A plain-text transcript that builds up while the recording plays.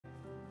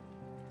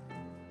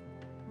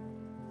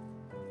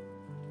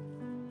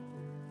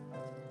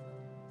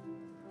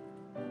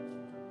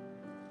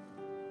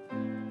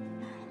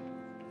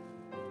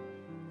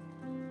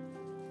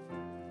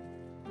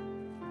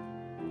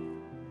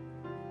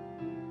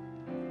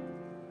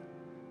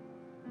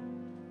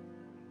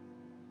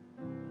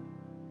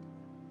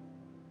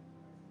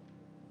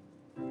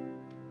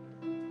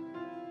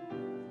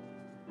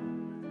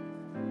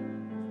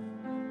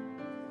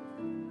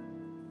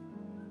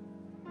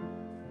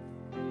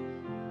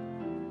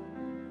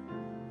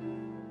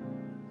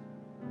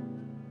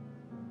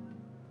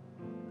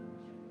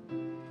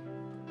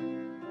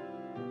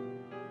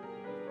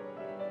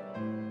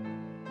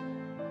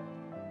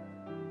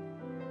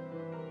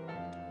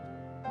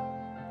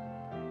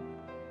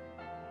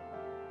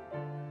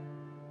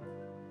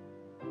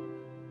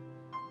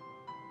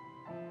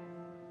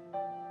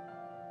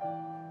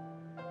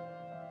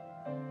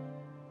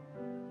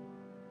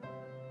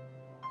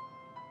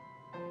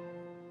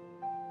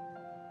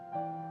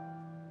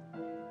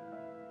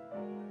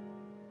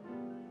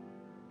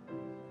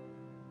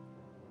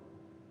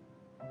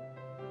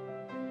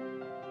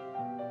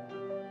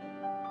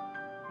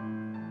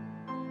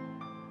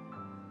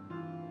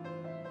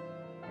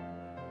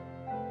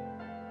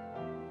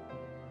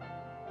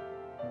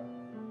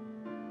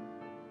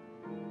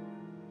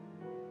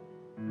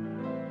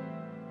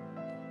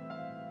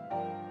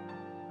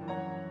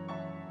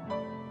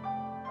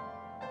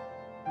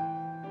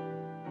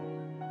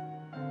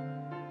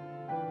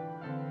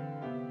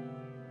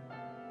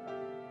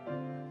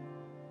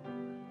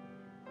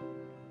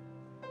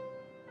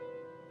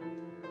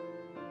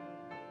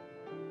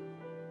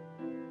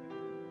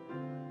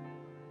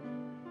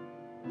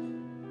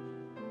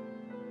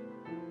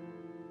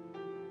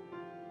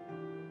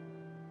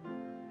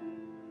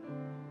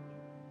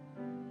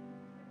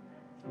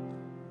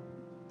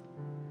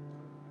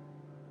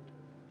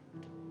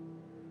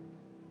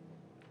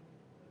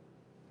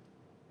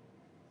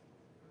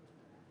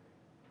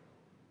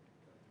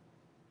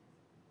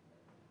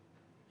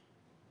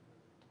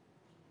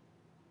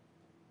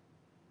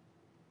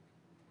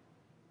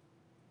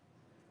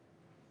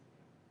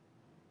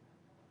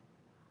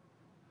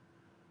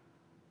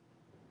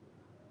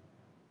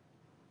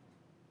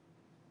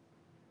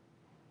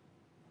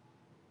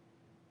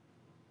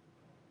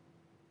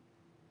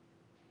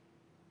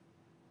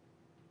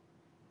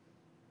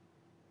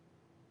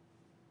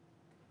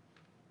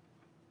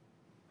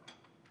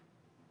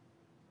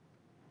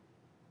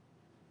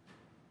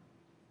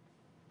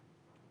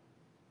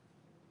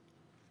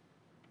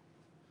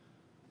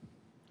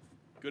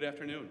Good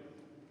afternoon.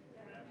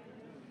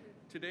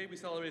 Today we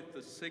celebrate the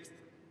 6th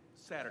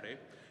Saturday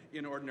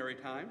in Ordinary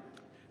Time.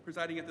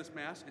 Presiding at this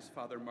Mass is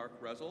Father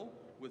Mark Rezel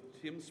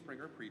with Tim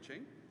Springer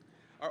preaching.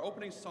 Our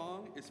opening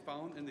song is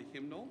found in the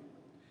hymnal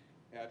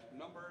at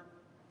number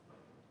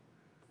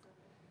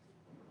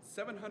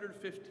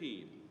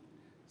 715.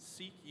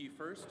 Seek Ye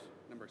First,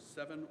 number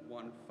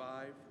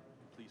 715.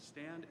 Please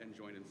stand and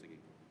join in singing.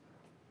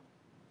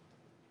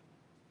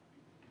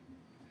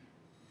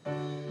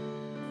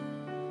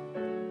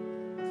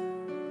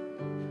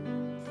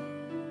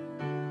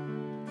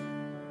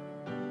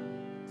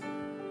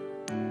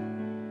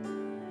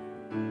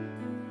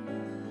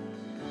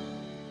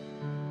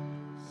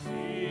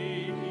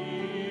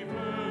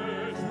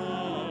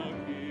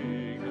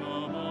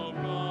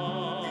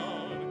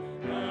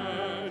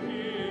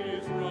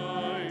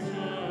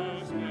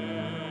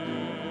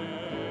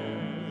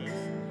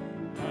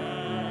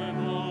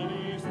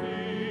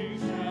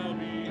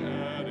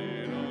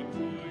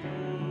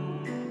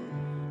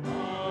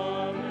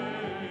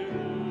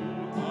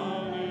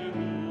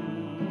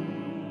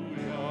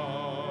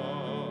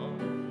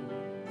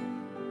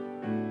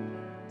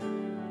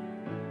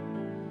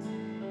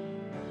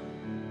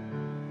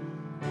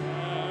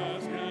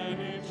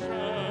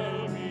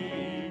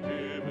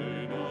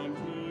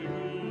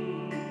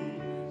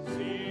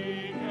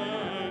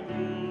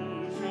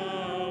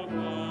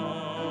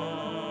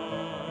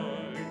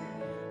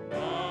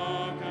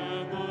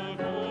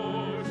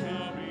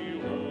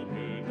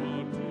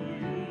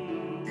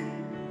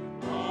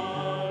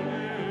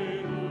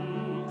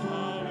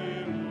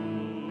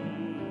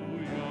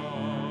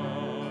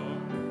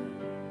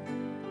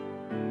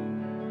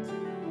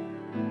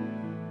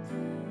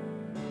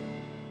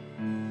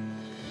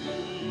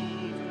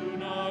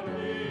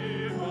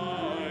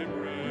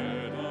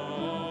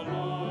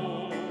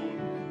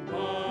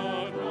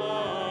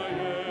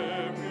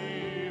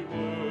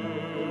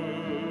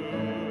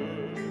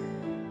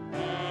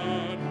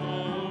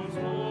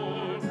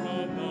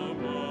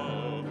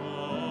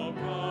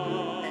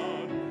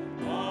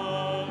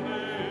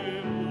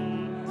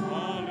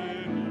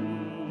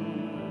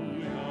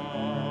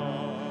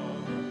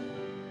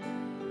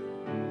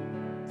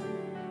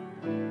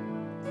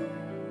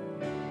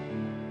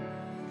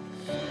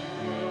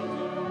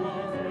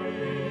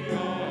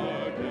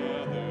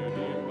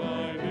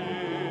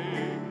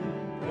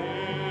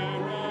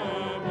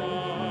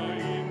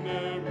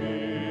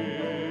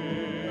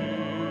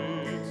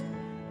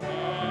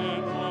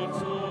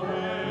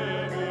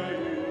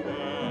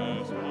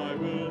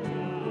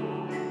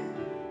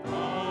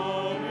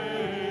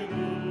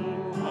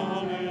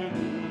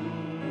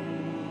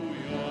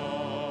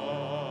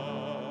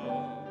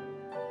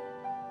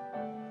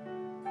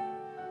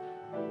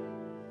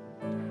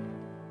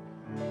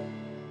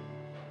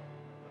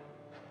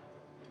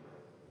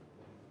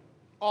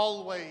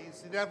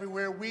 Always and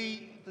everywhere,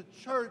 we, the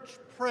Church,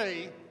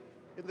 pray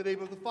in the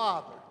name of the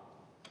Father,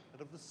 and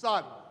of the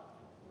Son,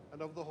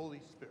 and of the Holy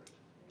Spirit.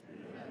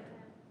 Amen.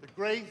 The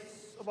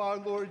grace of our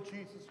Lord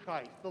Jesus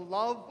Christ, the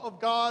love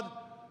of God,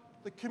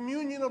 the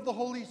communion of the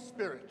Holy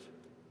Spirit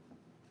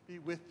be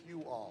with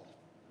you all.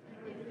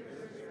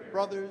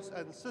 Brothers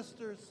and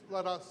sisters,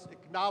 let us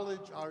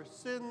acknowledge our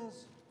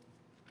sins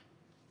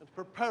and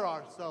prepare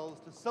ourselves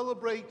to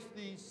celebrate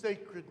these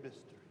sacred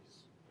mysteries.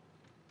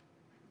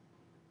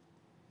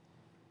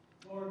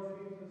 Lord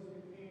Jesus,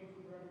 you came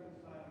to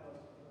reconcile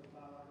us to the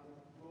Father.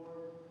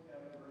 Lord,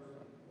 have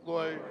mercy.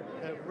 Lord,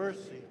 have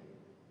mercy.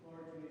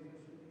 Lord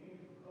Jesus, you came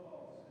to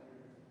call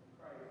sinners.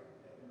 Christ,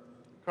 have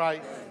mercy.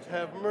 Christ,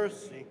 have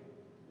mercy.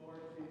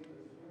 Lord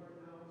Jesus, you are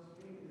now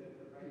seated at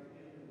the right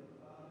hand of the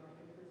Father,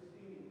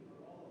 interceding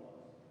for all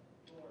of us.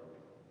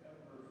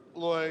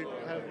 Lord, have mercy. Lord,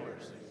 have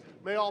mercy.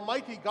 May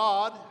Almighty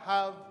God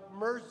have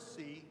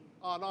mercy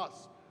on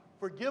us,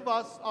 forgive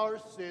us our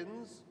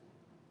sins,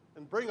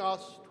 and bring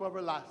us to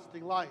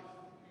everlasting life.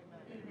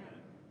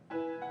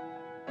 Amen.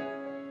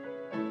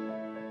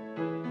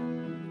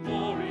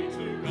 Glory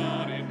to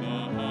God in the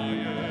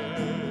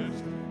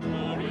highest.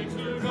 Glory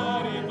to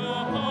God in the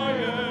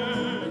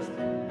highest.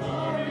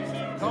 Glory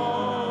to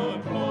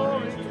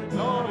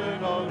God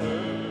in on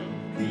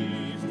earth.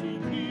 Peace to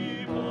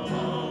people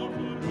of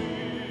good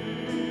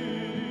will.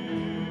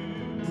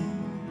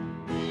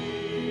 We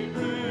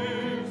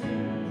praise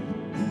you.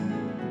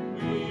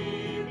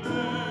 We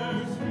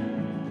bless you.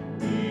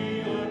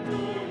 We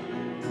adore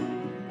you,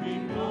 we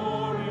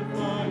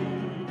glorify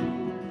you.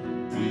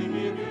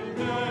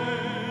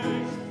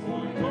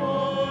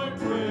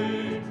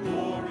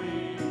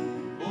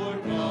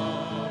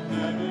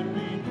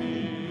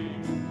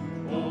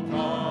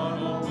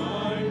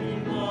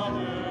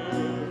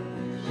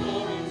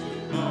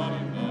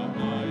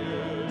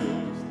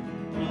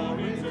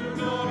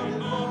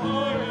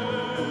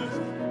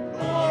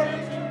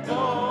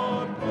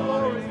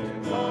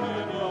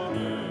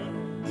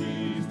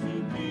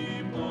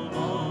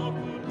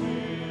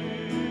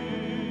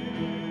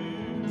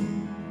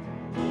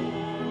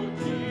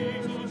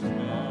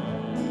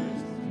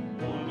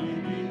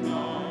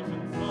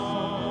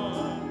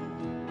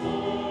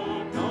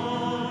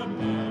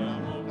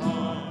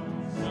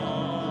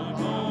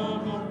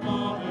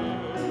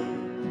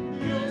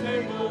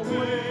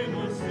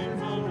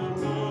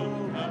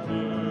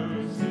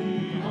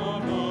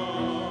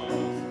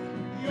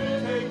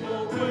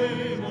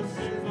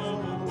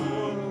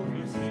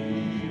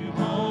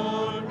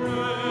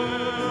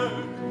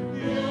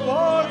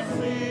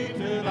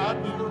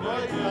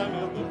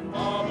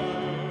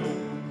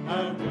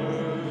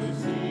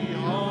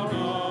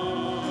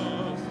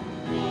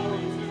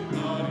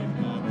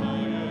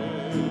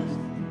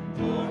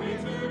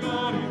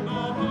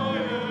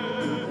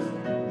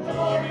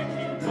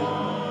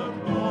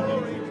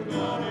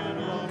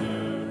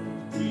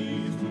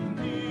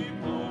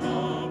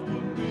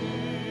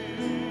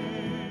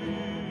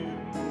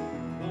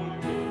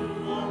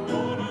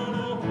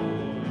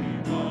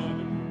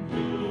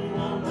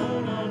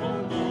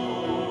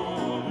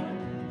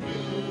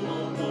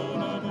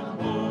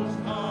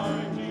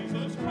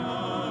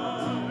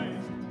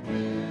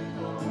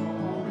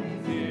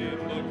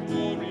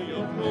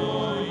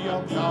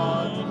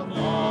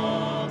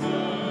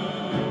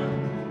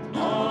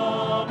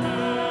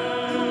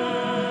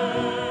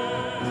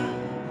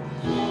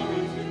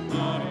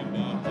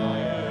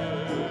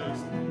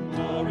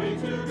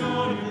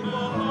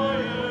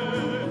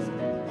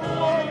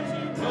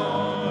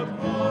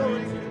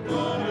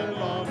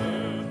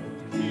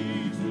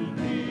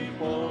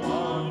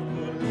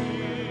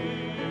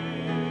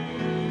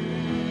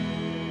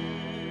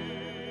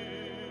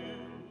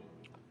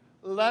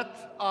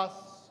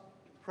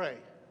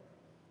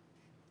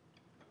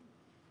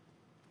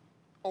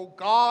 O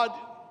God,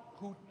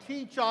 who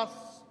teach us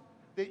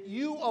that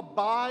you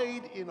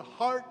abide in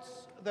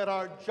hearts that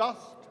are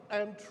just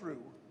and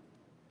true,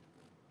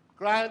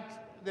 grant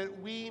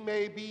that we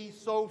may be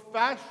so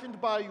fashioned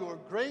by your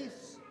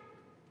grace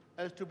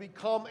as to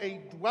become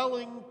a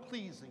dwelling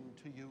pleasing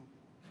to you.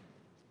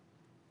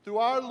 Through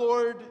our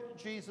Lord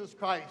Jesus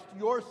Christ,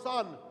 your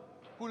Son,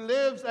 who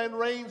lives and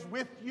reigns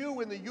with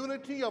you in the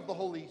unity of the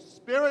Holy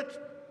Spirit,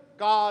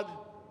 God,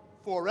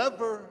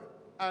 forever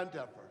and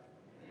ever.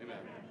 Amen.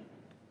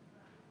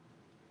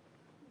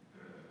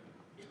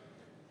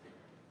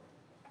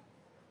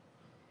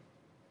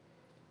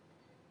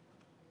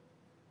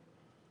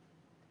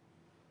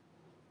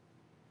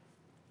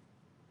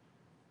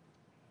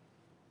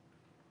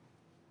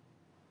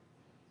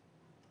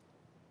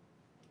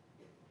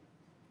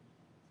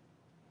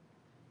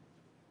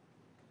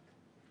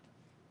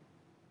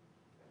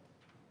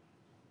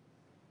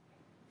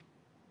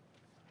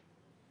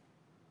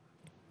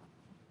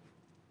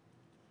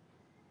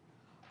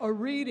 A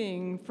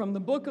reading from the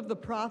book of the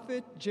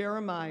prophet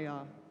Jeremiah.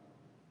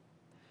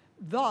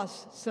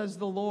 Thus says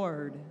the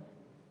Lord,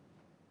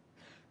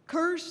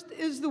 "Cursed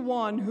is the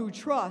one who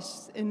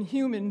trusts in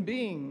human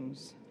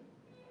beings,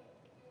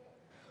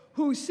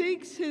 who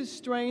seeks his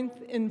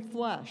strength in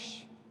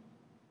flesh,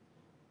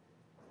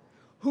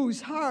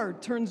 whose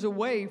heart turns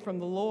away from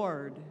the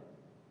Lord.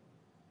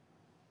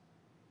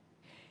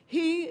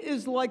 He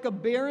is like a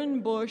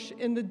barren bush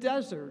in the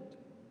desert,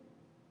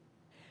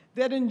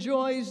 that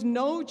enjoys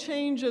no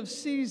change of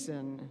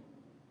season,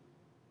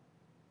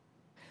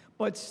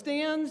 but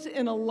stands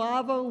in a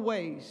lava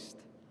waste,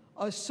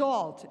 a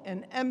salt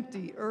and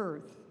empty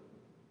earth.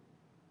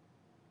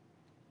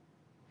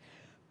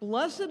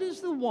 Blessed is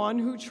the one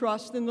who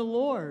trusts in the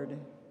Lord,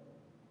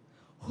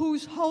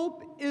 whose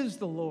hope is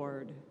the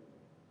Lord.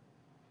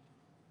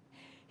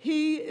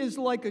 He is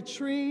like a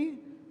tree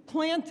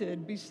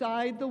planted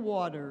beside the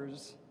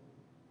waters,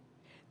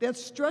 that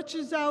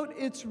stretches out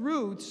its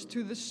roots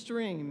to the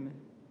stream.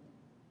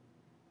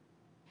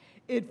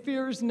 It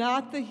fears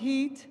not the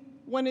heat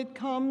when it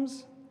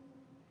comes.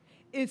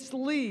 Its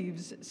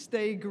leaves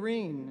stay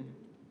green.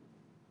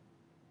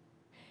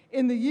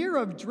 In the year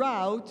of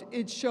drought,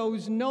 it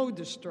shows no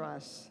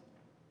distress,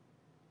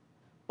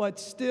 but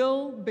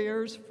still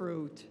bears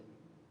fruit."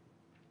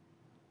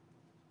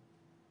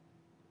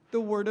 The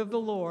word of the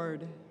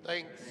Lord.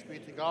 Thanks be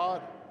to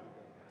God.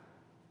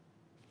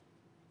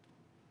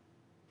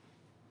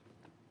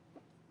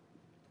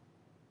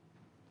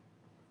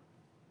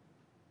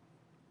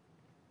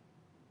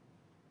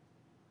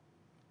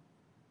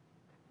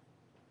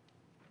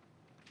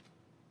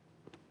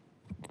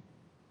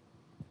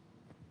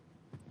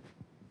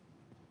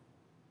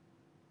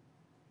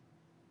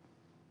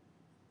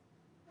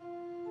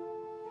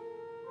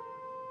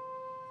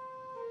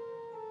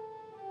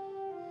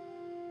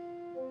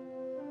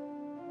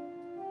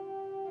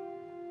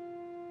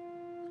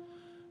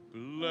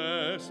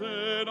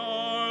 Blessed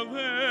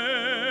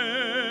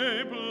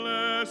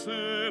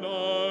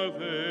are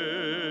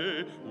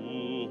they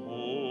who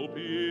hope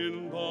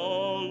in the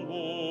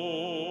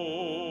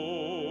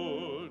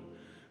Lord.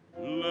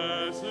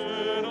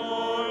 Blessed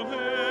are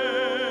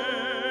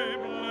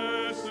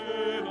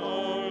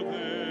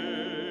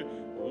they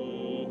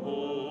who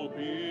hope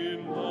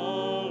in the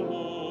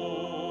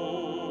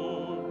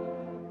Lord.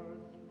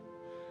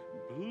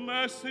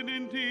 Blessed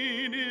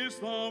indeed is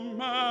the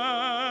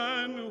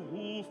man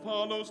who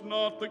follows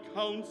not the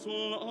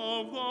counsel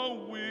of the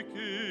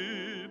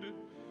wicked,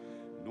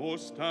 nor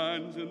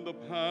stands in the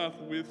path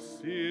with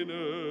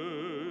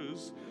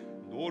sinners,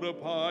 nor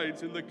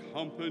abides in the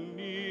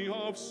company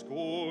of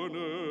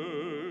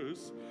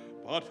scorners,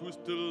 but whose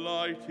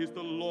delight is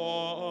the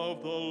law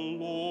of the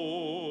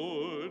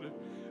Lord,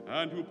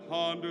 and who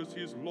ponders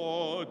his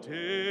law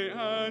day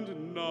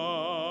and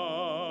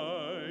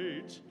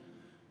night.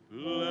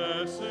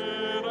 Blessed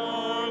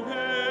are they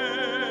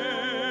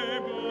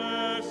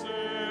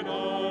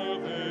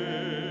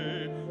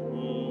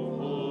who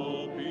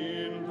hope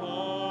in the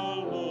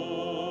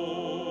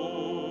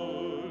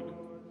Lord.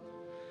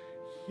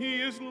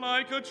 He is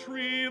like a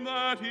tree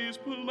that is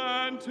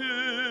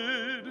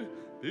planted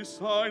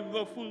beside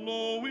the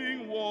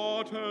flowing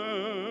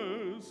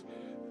waters,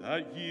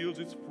 that yields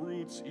its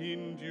fruits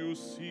in due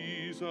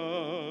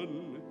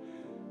season,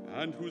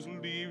 and whose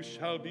leaves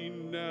shall be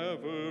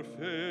never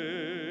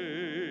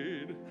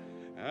fade,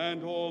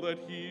 and all that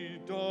he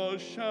does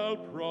shall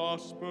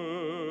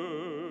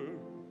prosper.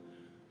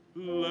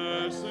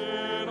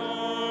 Blessed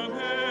are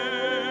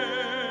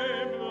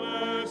they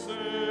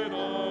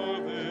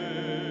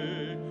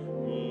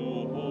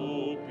who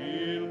hope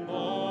in the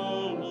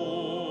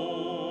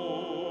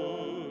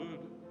Lord.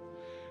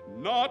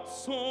 Not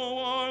so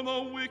are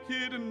the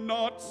wicked,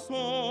 not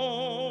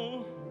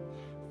so,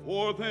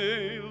 for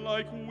they,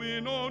 like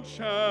winnowed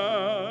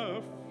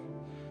chaff,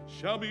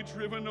 shall be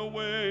driven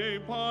away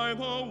by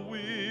the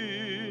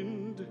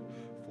wind.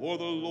 For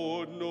the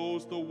Lord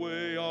knows the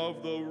way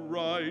of the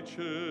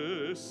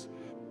righteous,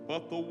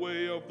 but the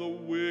way of the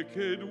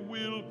wicked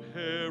will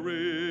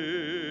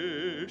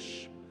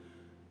perish.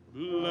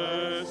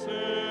 Blessed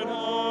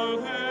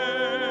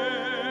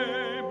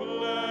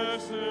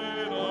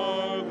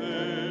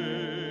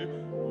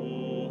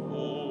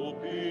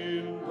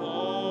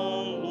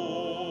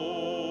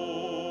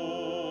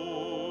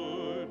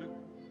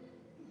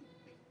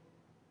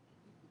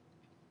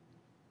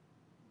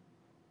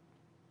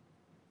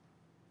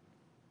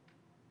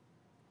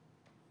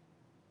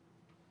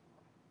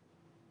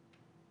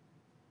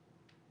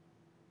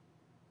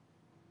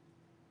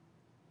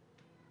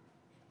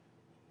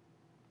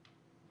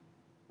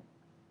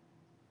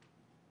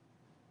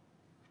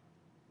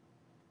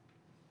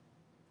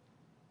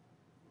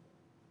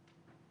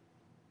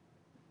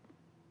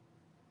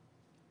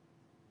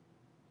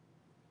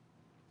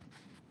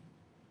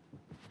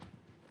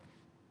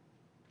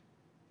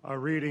A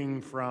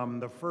reading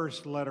from the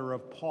first letter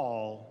of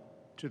Paul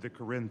to the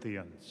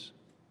Corinthians.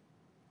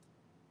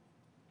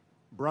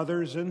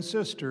 Brothers and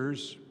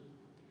sisters,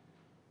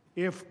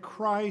 if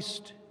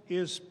Christ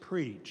is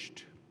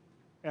preached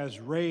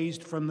as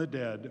raised from the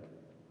dead,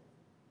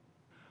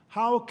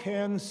 how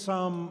can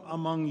some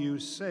among you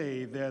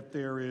say that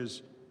there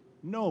is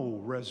no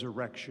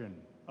resurrection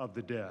of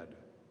the dead?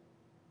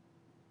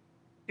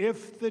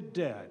 If the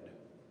dead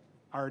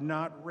are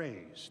not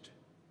raised,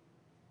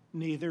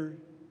 neither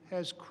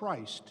has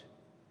Christ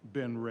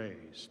been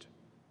raised.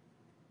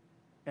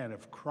 And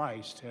if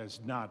Christ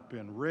has not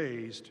been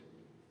raised,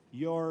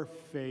 your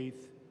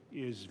faith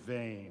is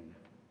vain.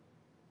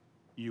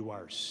 You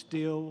are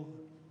still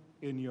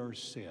in your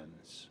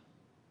sins.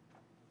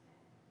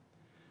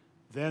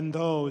 Then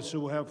those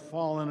who have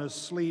fallen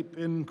asleep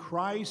in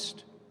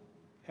Christ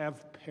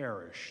have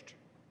perished.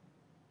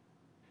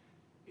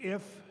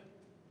 If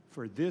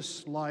for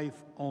this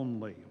life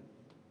only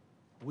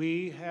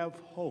we have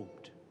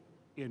hoped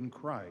in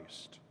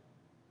Christ,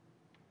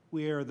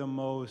 we are the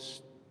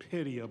most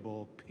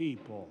pitiable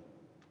people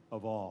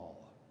of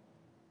all.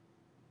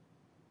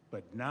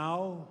 But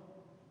now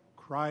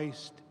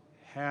Christ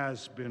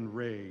has been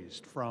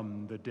raised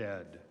from the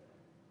dead,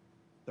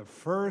 the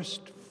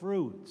first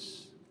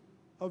fruits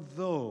of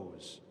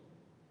those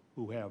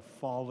who have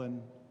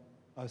fallen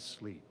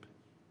asleep.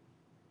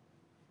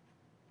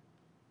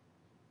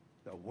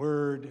 The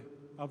word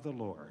of the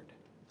Lord.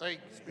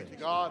 Thanks be to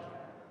God.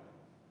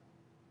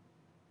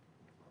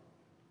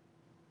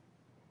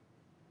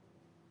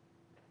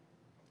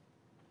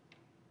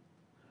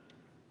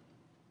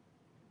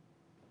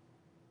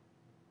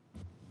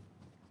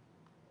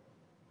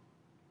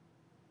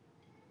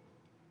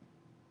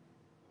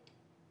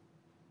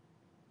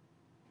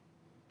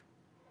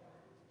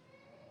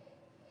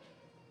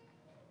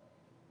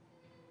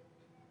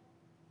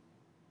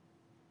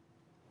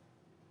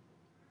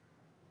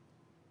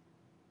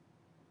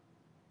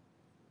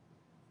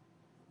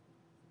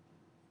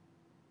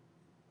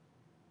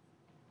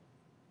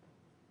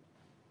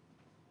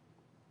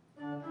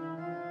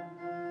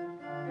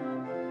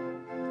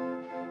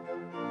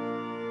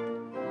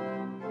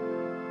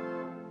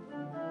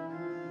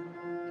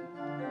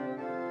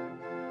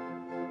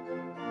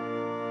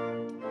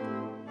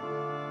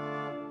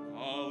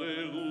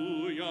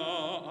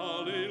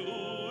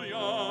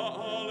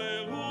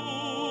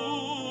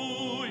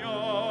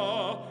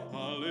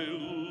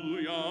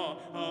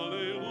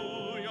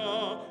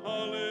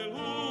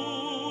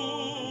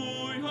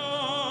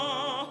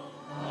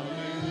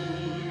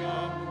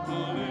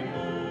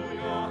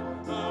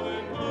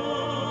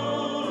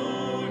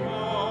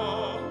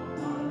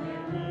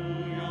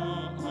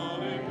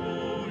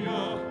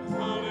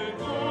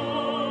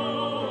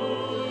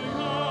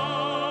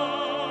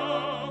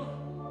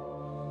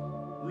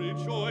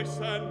 Rejoice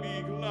and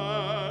be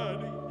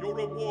glad, your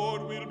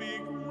reward will be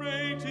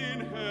great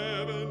in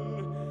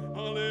heaven.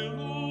 Alleluia.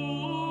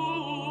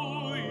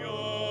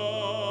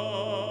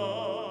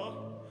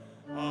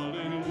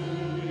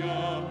 Alleluia,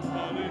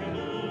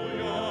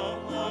 alleluia,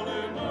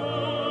 alleluia.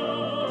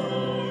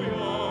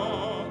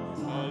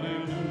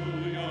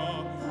 Alleluia,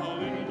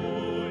 alleluia,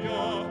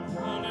 alleluia.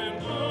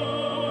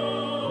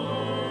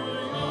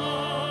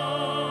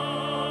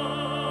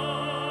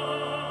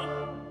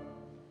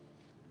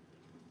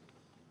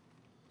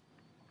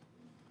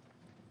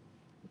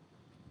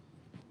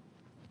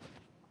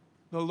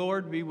 The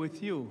Lord be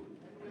with you.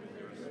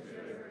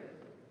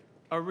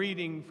 A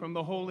reading from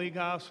the Holy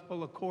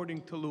Gospel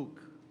according to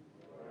Luke.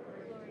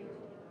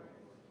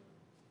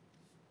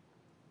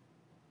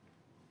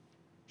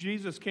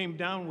 Jesus came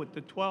down with the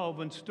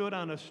 12 and stood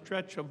on a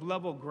stretch of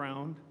level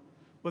ground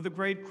with a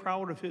great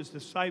crowd of his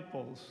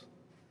disciples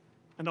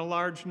and a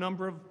large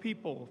number of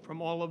people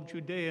from all of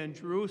Judea and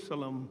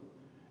Jerusalem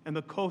and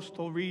the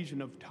coastal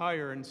region of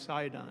Tyre and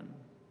Sidon.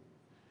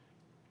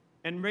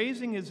 And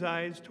raising his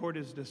eyes toward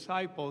his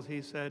disciples,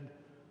 he said,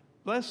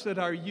 "Blessed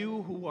are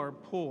you who are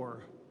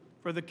poor,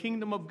 for the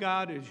kingdom of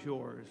God is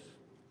yours.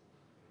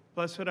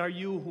 Blessed are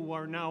you who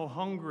are now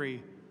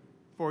hungry,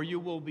 for you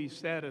will be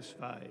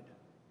satisfied.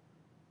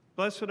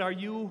 Blessed are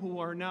you who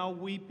are now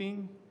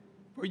weeping,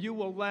 for you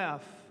will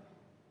laugh.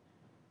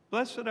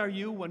 Blessed are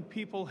you when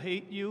people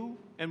hate you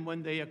and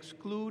when they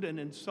exclude and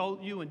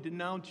insult you and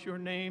denounce your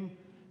name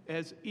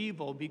as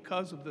evil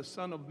because of the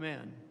Son of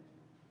Man.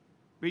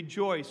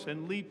 Rejoice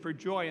and leap for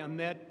joy on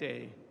that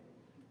day.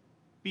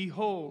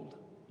 Behold,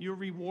 your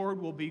reward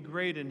will be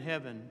great in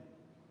heaven.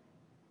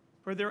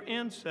 For their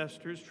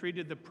ancestors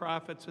treated the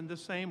prophets in the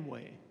same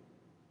way.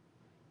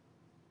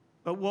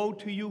 But woe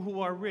to you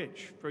who are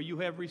rich, for you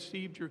have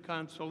received your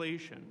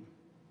consolation.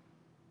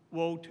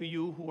 Woe to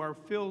you who are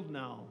filled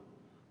now,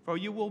 for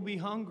you will be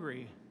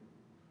hungry.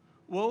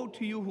 Woe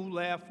to you who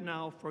laugh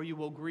now, for you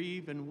will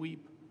grieve and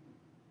weep.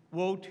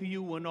 Woe to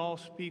you when all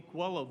speak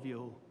well of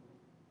you,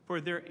 for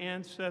their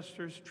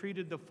ancestors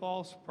treated the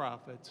false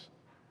prophets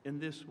in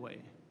this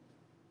way."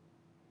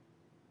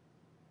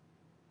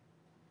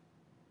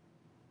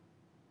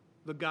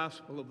 The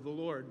Gospel of the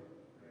Lord.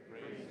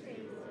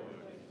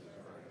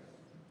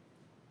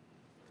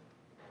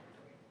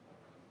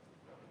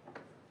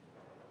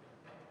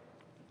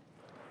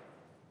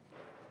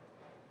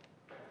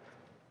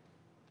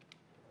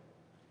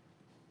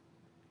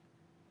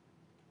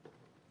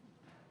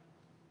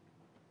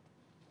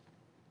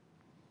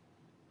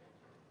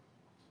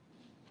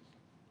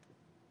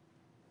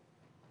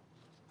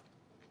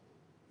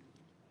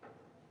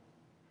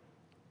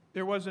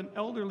 There was an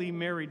elderly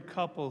married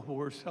couple who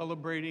were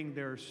celebrating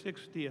their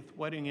 60th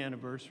wedding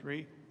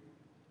anniversary,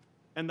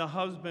 and the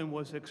husband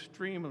was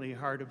extremely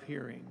hard of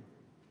hearing.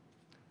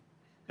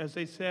 As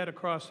they sat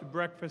across the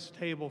breakfast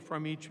table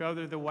from each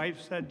other, the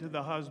wife said to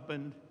the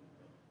husband,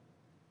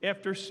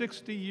 "After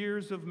 60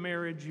 years of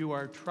marriage, you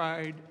are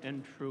tried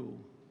and true."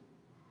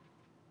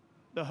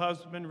 The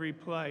husband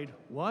replied,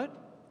 "What?"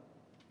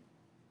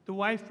 The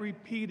wife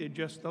repeated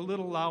just a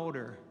little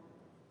louder,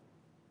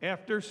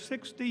 "After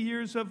 60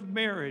 years of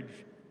marriage,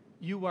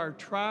 you are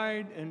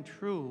tried and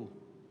true."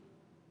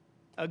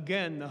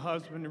 Again, the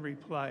husband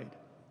replied,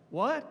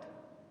 "What?"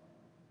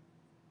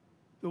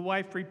 The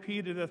wife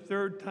repeated a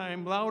third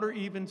time, louder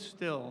even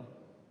still,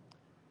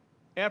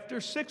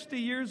 "After 60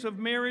 years of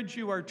marriage,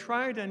 you are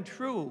tried and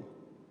true."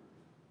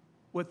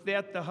 With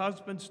that, the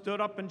husband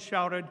stood up and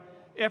shouted,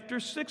 "After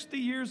 60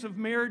 years of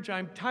marriage,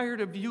 I'm tired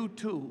of you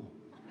too."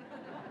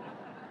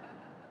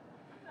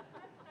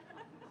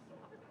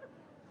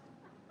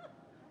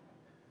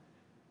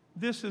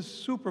 This is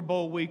Super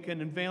Bowl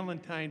weekend and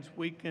Valentine's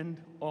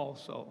weekend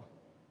also.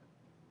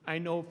 I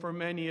know for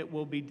many it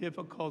will be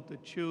difficult to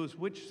choose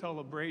which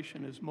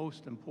celebration is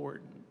most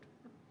important.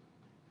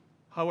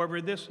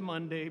 However, this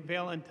Monday,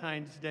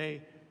 Valentine's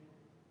Day,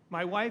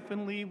 my wife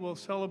and Lee will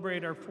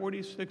celebrate our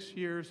 46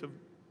 years of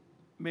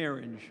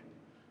marriage.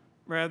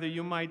 Rather,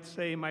 you might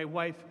say my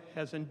wife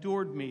has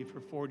endured me for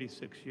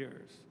 46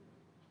 years.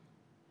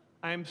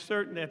 I am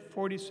certain that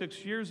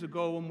 46 years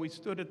ago, when we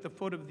stood at the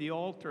foot of the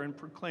altar and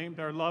proclaimed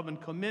our love and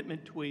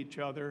commitment to each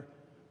other,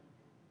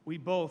 we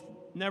both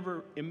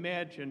never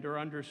imagined or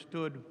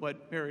understood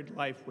what married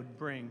life would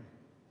bring.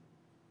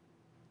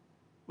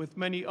 With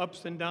many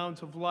ups and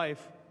downs of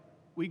life,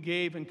 we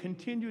gave and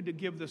continue to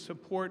give the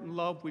support and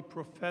love we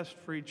professed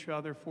for each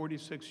other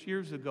 46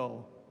 years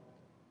ago.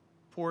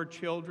 4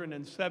 children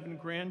and 7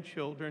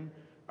 grandchildren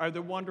are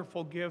the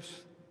wonderful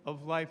gifts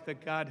of life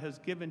that God has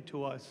given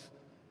to us,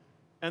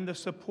 and the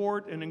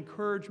support and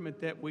encouragement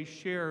that we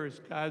share is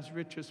God's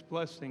richest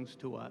blessings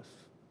to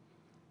us.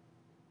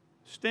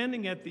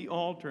 Standing at the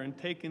altar and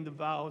taking the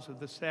vows of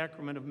the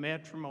sacrament of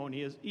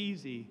matrimony is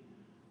easy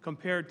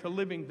compared to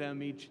living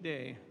them each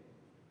day.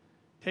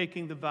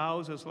 Taking the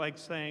vows is like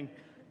saying,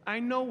 "I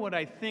know what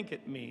I think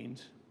it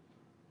means,"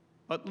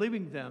 but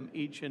living them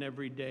each and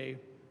every day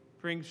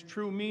brings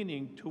true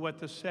meaning to what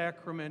the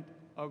sacrament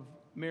of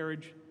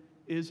marriage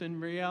is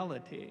in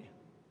reality.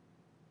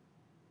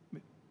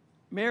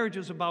 Marriage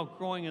is about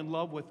growing in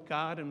love with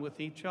God and with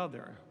each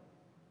other.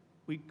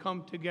 We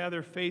come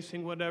together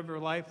facing whatever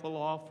life will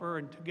offer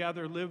and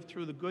together live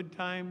through the good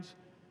times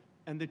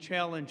and the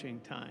challenging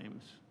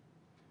times.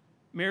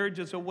 Marriage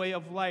is a way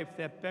of life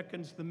that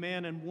beckons the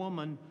man and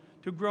woman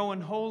to grow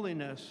in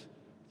holiness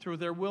through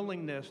their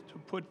willingness to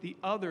put the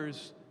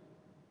other's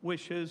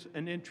wishes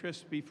and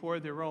interests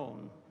before their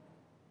own.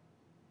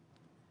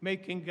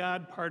 Making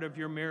God part of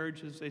your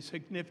marriage is a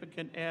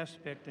significant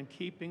aspect in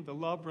keeping the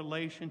love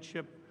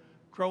relationship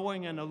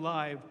growing and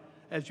alive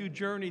as you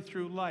journey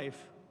through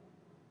life.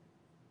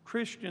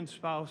 Christian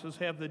spouses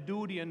have the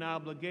duty and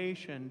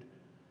obligation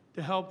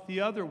to help the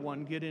other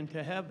one get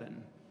into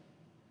heaven.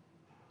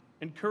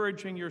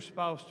 Encouraging your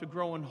spouse to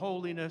grow in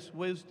holiness,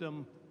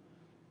 wisdom,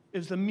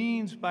 is the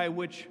means by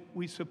which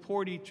we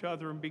support each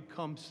other and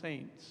become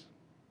saints.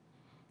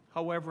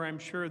 However, I'm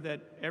sure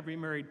that every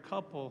married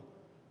couple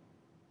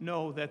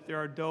know that there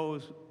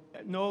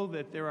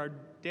are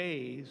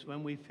days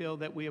when we feel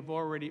that we have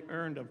already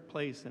earned a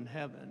place in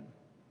heaven.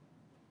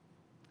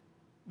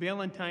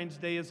 Valentine's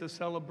Day is a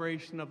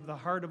celebration of the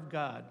heart of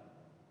God.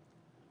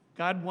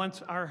 God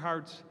wants our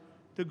hearts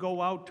to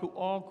go out to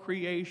all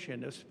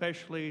creation,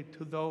 especially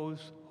to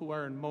those who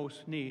are in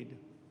most need.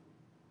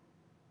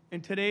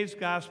 In today's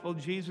gospel,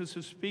 Jesus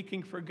is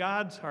speaking for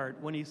God's heart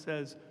when he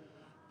says,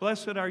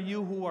 "Blessed are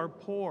you who are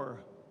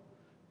poor,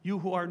 you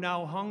who are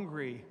now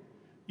hungry,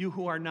 you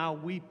who are now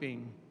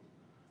weeping.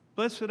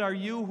 Blessed are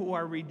you who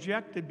are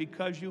rejected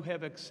because you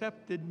have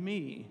accepted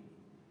me.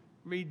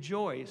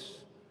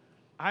 Rejoice,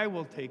 I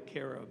will take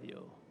care of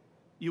you.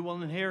 You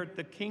will inherit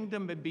the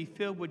kingdom and be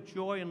filled with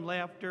joy and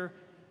laughter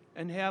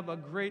and have a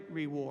great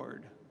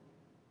reward."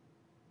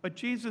 But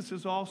Jesus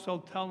is also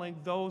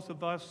telling those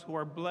of us who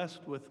are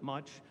blessed with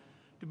much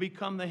to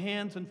become the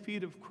hands and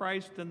feet of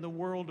Christ in the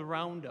world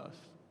around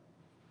us.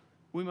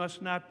 We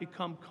must not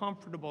become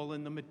comfortable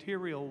in the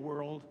material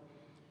world.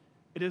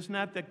 It is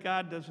not that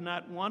God does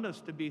not want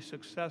us to be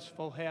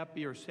successful,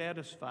 happy, or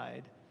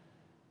satisfied.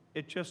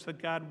 It's just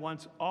that God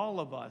wants all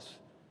of us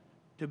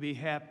to be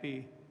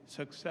happy,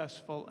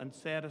 successful, and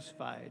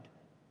satisfied,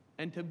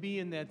 and to be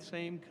in that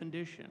same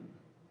condition.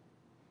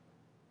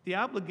 The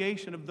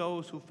obligation of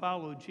those who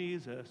follow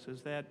Jesus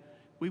is that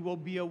we will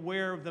be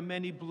aware of the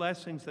many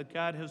blessings that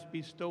God has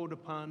bestowed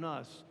upon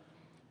us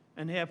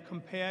and have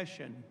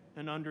compassion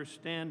and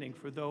understanding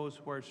for those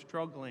who are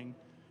struggling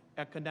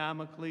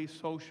economically,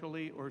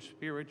 socially, or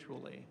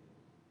spiritually.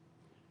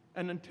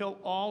 And until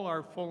all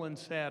are full and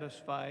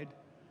satisfied,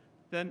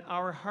 then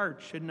our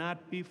heart should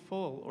not be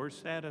full or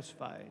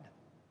satisfied.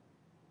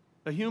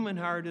 The human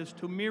heart is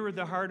to mirror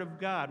the heart of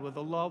God with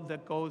a love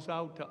that goes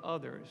out to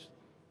others.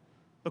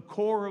 The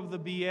core of the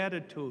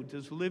Beatitudes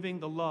is living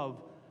the love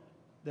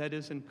that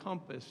is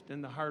encompassed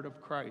in the heart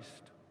of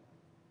Christ.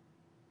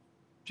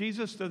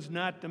 Jesus does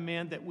not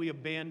demand that we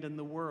abandon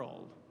the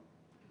world,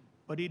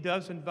 but he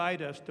does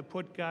invite us to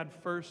put God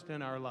first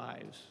in our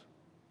lives.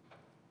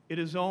 It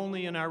is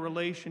only in our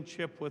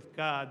relationship with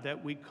God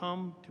that we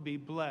come to be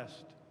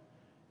blessed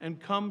and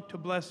come to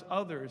bless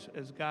others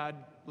as God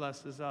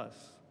blesses us.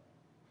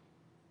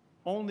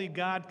 Only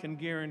God can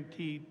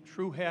guarantee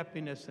true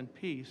happiness and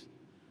peace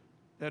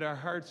that our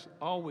hearts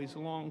always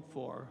long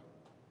for.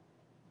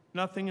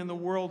 Nothing in the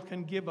world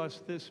can give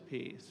us this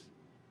peace,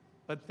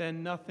 but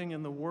then nothing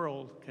in the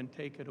world can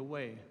take it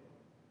away.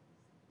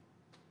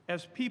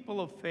 As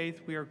people of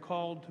faith, we are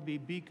called to be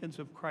beacons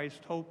of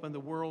Christ's hope in the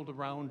world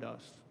around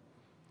us.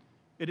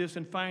 It is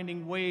in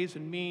finding ways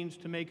and means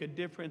to make a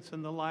difference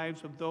in the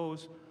lives of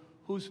those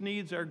whose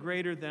needs are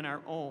greater than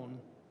our own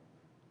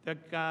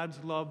that God's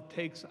love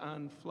takes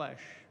on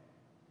flesh.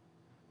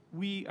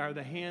 We are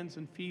the hands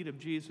and feet of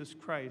Jesus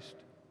Christ,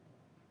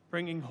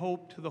 bringing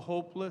hope to the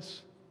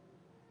hopeless,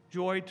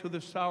 joy to the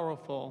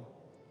sorrowful,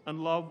 and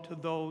love to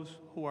those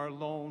who are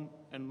lone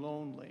and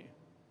lonely.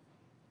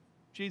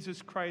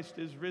 Jesus Christ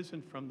is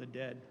risen from the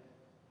dead.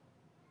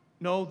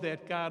 Know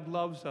that God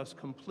loves us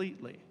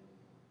completely.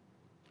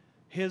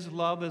 His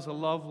love is a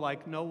love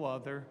like no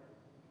other.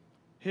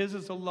 His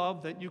is a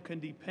love that you can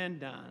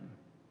depend on.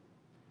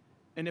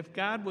 And if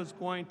God was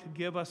going to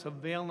give us a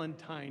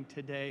Valentine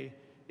today,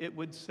 it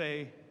would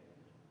say,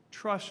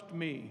 trust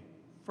me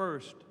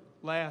first,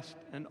 last,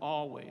 and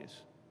always.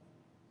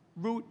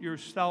 Root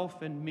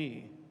yourself in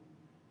me.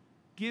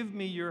 Give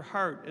me your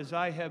heart as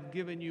I have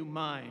given you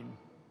mine.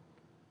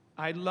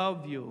 I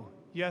love you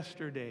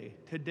yesterday,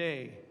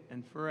 today,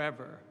 and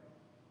forever.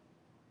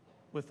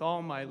 With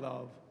all my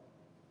love,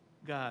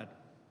 God.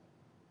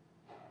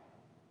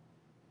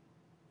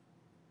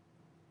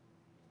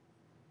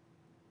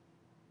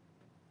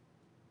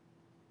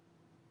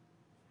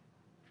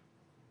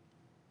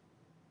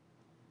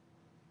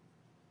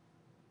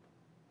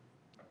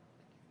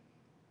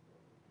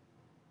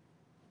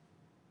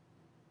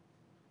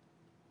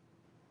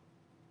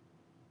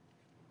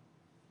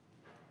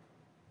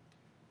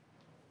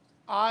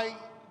 I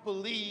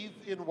believe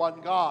in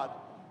one God,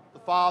 the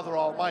Father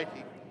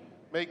Almighty,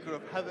 maker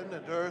of heaven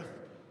and earth,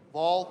 of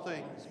all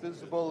things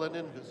visible and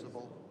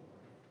invisible.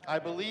 I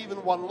believe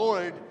in one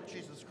Lord,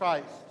 Jesus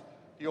Christ,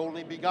 the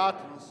only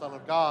begotten Son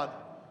of God,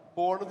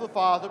 born of the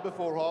Father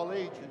before all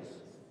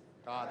ages,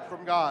 God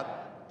from God,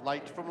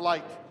 light from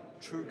light,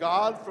 true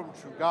God from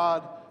true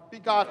God,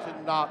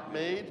 begotten, not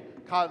made,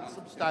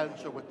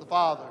 consubstantial with the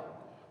Father.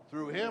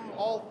 Through him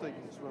all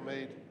things were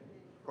made.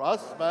 For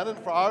us men and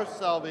for our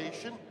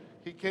salvation,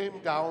 he came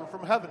down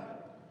from heaven,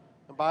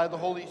 and by the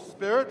Holy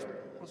Spirit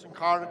was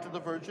incarnate to the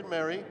Virgin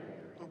Mary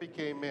and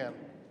became man.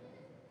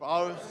 For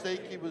our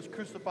sake he was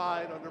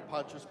crucified under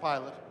Pontius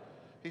Pilate.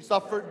 He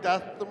suffered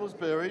death and was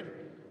buried,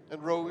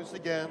 and rose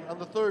again on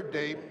the third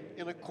day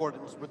in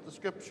accordance with the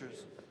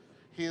Scriptures.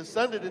 He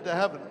ascended into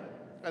heaven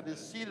and is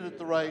seated at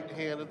the right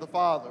hand of the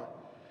Father.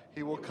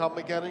 He will come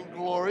again in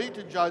glory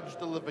to judge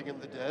the living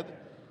and the dead,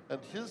 and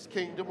his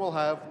kingdom will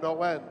have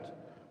no end.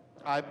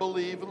 I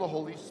believe in the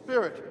Holy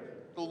Spirit,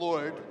 the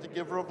Lord, the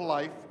giver of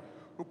life,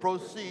 who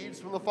proceeds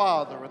from the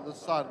Father and the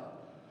Son,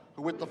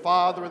 who with the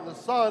Father and the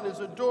Son is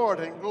adored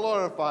and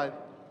glorified,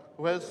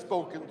 who has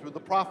spoken through the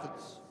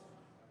prophets.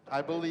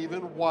 I believe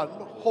in one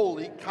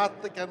holy,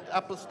 Catholic, and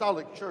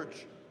Apostolic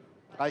Church.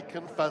 I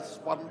confess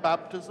one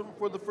baptism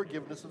for the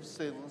forgiveness of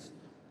sins,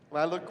 and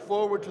I look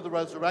forward to the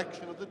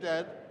resurrection of the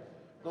dead,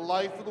 the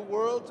life of the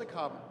world to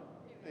come.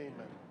 Amen.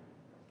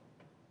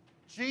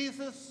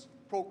 Jesus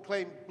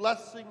proclaimed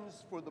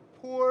blessings for the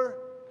poor,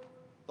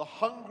 the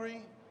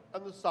hungry,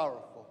 and the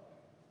sorrowful.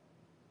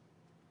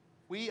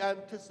 We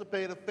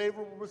anticipate a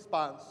favorable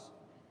response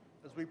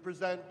as we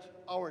present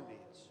our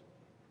needs.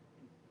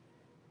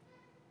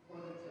 For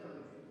the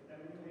church, that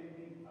we may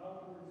be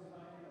outward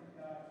sign of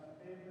God's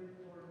favor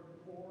toward the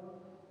poor,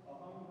 the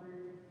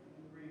hungry, and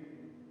the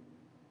grieving,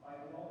 by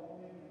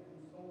welcoming and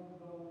consoling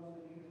those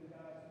in need of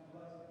God's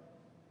blessing.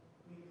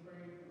 We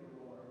pray to the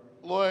Lord.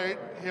 Lord,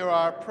 hear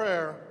our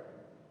prayer.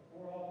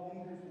 For all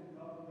leaders in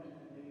government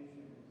and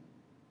nations,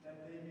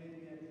 that they may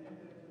be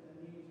attentive to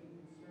the needs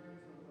and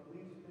concerns of the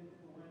least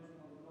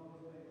influential of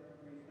those they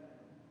represent.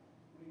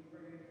 We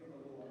pray to the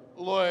Lord.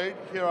 Lord,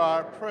 hear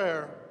our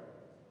prayer.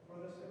 For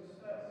the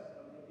success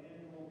of the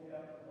annual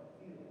capital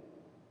appeal,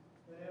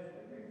 that as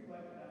we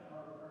reflect on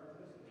our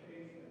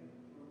participation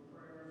through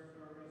prayer,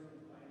 service,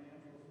 and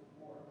financial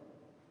support,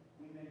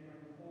 we may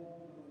bring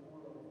hope to the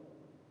world.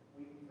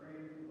 We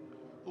pray to the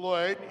Lord.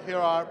 Lord, hear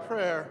our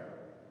prayer.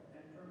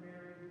 And for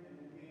married and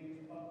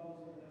engaged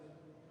couples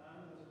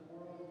on this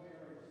World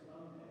Marriage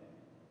Sunday,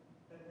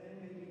 that they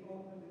may be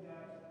open to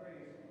God's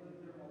grace and live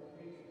their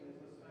vocation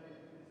as a sign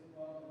of his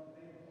love and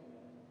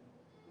faithfulness.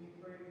 We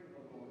pray to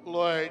the Lord.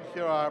 Lord,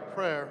 hear our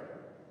prayer.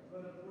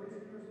 For the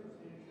parishioners of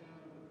St.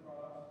 John of the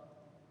Cross,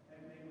 and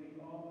may we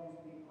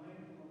always be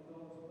mindful of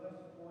those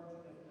less fortunate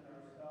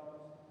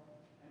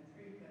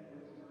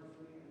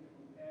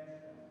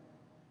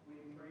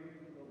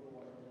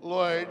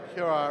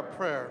hear our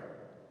prayer.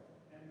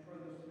 And for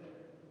the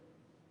sick,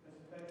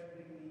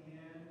 especially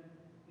Leanne,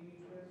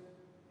 Beatrice,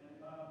 and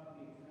Bob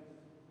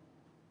Beatrice,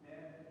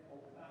 Ned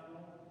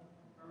O'Connell,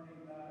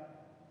 Ernie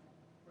Dodd,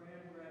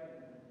 Fran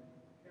Redmond,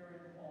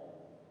 Karen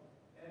Holt,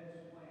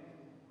 Ed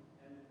Swain,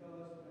 and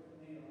Phyllis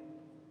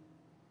McNeil,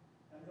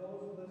 and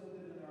those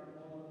listed in our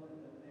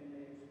bulletin that they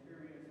may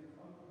experience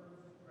comfort,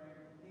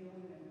 strength,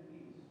 healing, and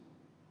peace.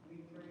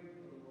 We pray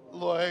for the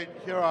Lord. Lord,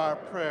 hear our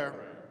prayer.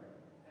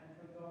 And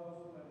for those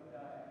who have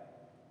died,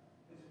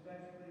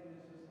 especially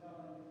Mrs.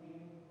 Helen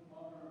King,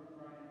 mother of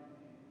Brian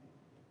King,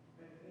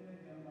 Bettina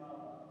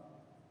Gamala,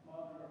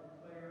 mother of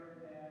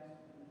Claire Nance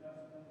and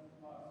Justin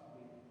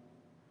Foskey,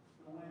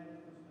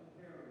 Joanne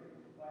Christopher,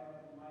 wife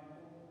of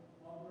Michael,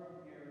 mother of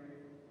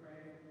Gary,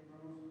 Craig,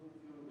 Bruce, and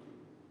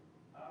Julie,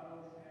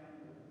 Otto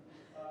Chandler,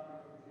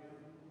 father of Jim,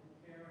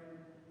 Karen,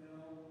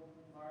 Bill,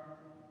 Mark,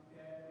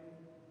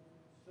 Kathy,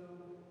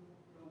 Sue,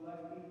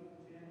 Lucky,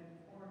 Janet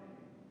Corning,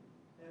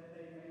 that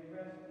they may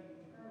rest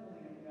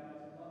eternally in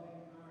God's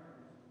loving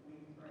arms,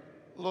 we pray.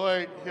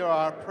 Lord, hear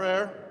our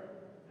prayer.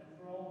 And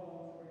for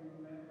all those we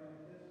remember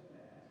at this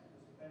Mass,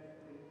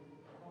 especially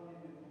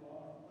Tony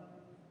McLaughlin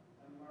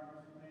and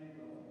Mark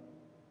Mango,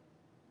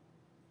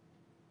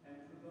 and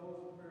for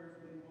those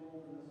prayers we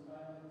hold in the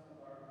silence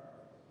of our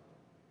hearts,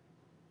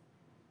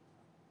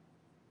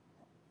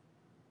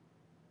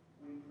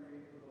 we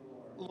pray for the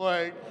Lord.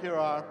 Lord, hear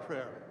our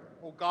prayer.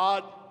 O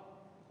God,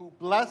 who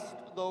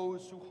blessed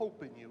those who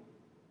hope in you,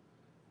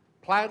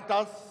 plant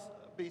us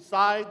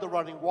beside the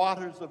running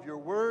waters of your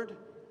word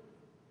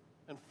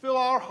and fill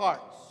our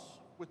hearts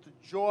with the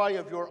joy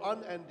of your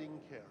unending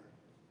care.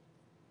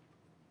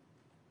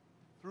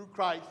 Through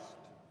Christ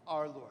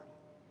our Lord.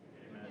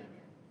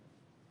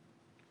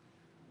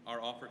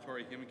 Our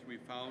offertory hymn can be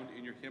found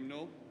in your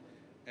hymnal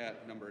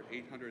at number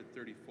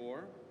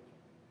 834.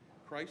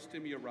 Christ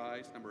in me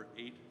arise, number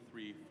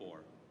 834.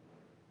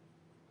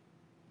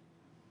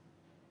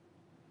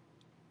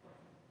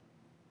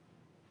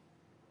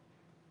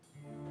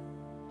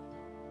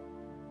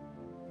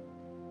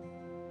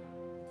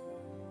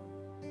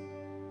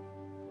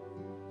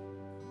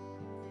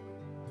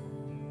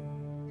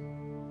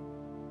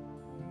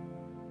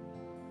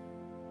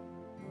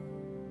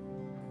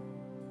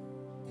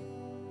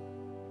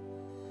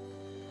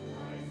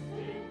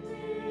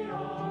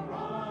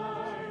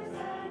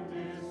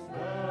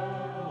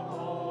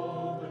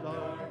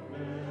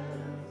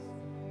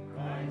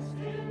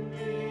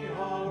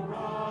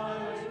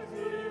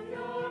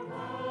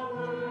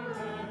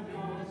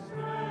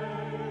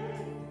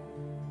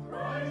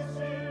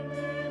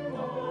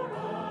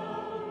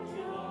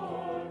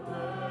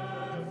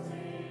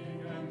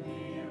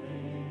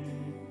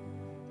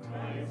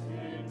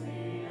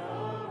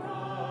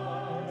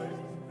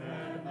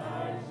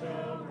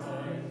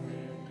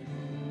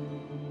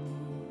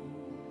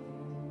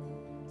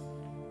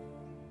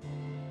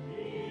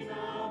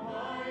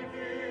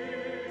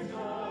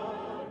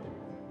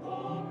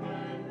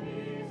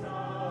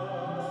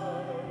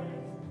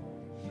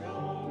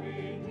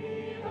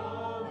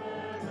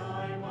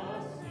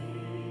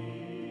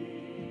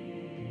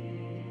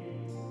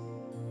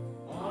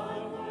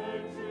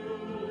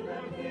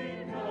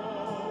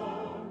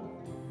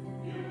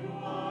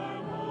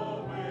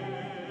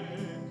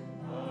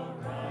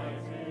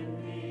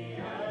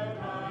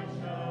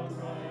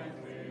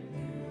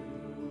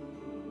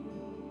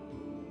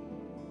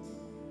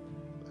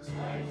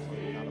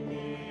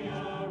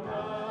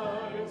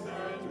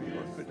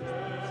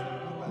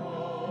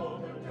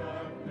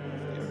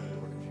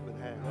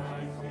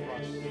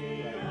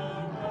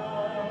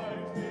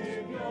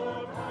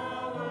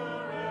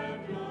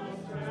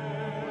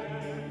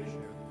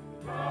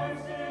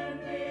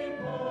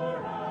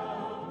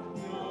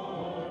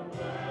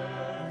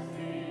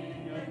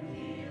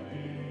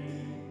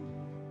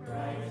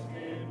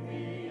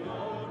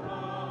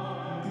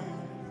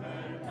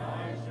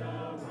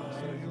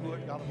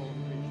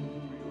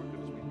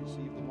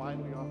 wine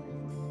we offer you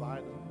from the vine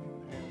of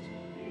the hands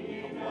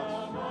of us.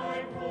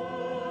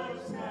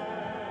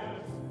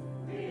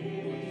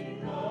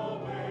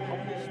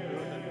 Humble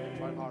spirit and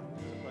contrite heart,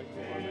 right to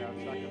our now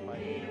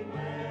sacrifice.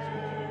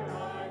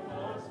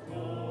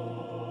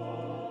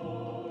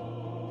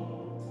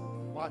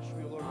 Wash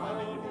me, Lord,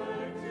 my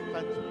iniquity.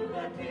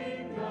 Cleanse me.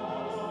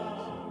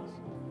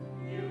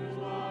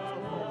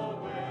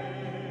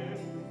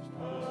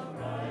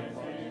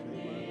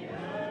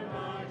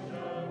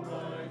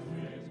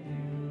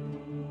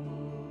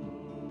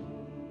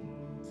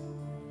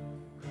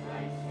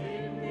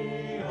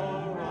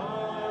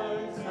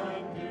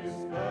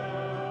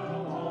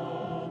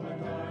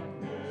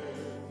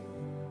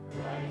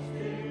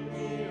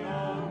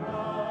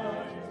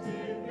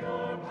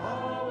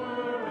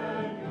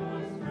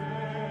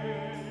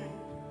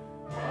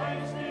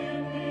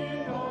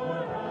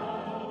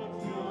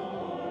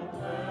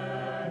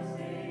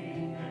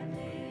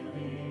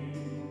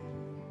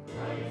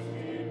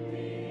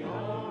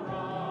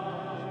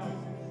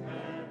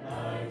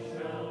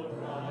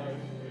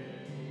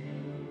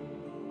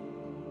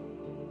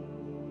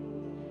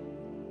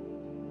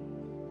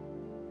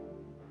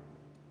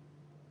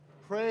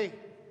 pray,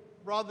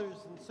 brothers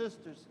and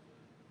sisters,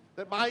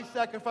 that my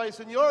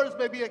sacrifice and yours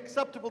may be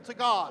acceptable to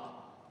God,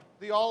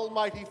 the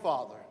Almighty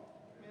Father.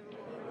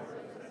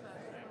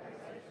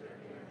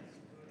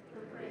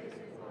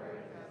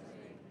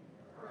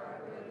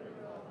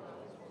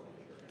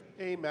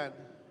 Amen.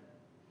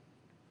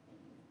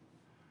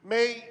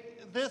 May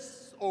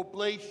this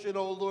oblation,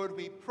 O Lord,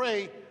 we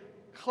pray,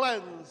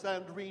 cleanse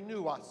and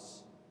renew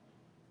us.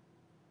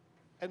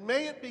 And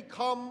may it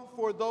become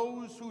for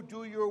those who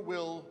do your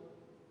will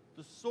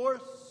the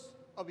source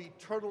of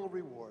eternal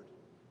reward.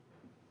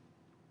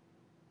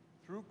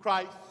 Through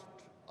Christ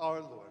our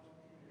Lord.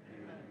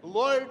 Amen. The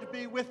Lord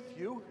be with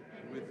you.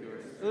 And with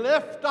yours.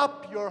 Lift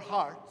up your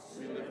hearts.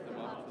 We lift them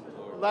up to the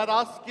Lord. Let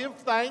us give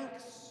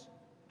thanks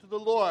to the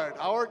Lord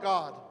our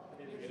God.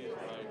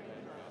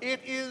 It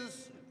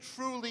is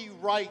truly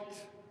right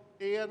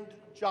and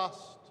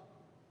just,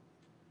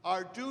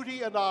 our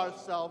duty and our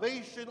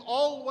salvation,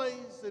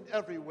 always and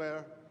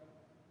everywhere,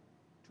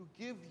 to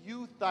give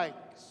you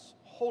thanks,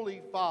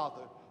 Holy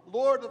Father,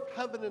 Lord of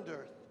heaven and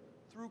earth,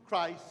 through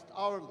Christ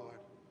our Lord.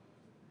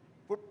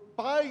 For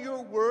by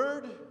your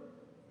word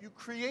you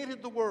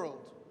created the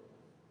world,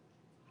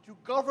 to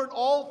govern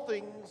all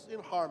things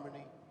in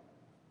harmony.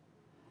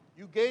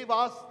 You gave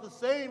us the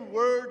same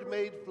word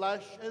made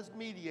flesh as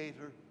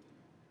mediator,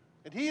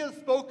 and he has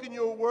spoken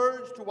your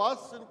words to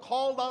us and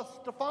called us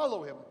to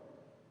follow him.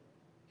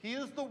 He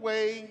is the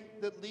way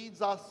that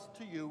leads us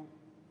to you,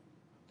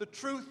 the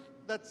truth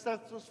that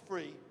sets us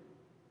free,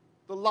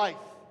 the life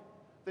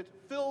that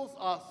fills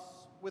us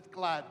with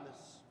gladness.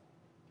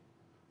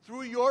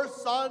 Through your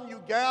Son,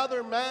 you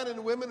gather men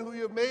and women who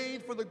you have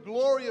made for the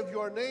glory of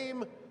your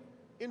name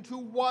into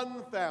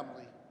one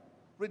family,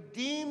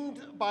 redeemed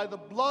by the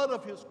blood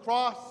of his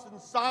cross and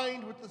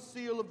signed with the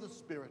seal of the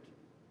Spirit.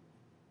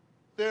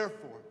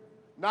 Therefore,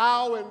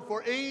 now and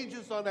for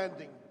ages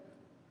unending,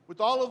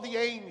 with all of the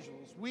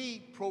angels, we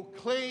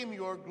proclaim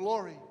your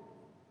glory,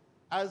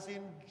 as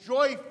in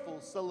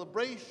joyful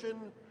celebration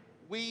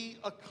we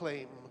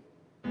acclaim.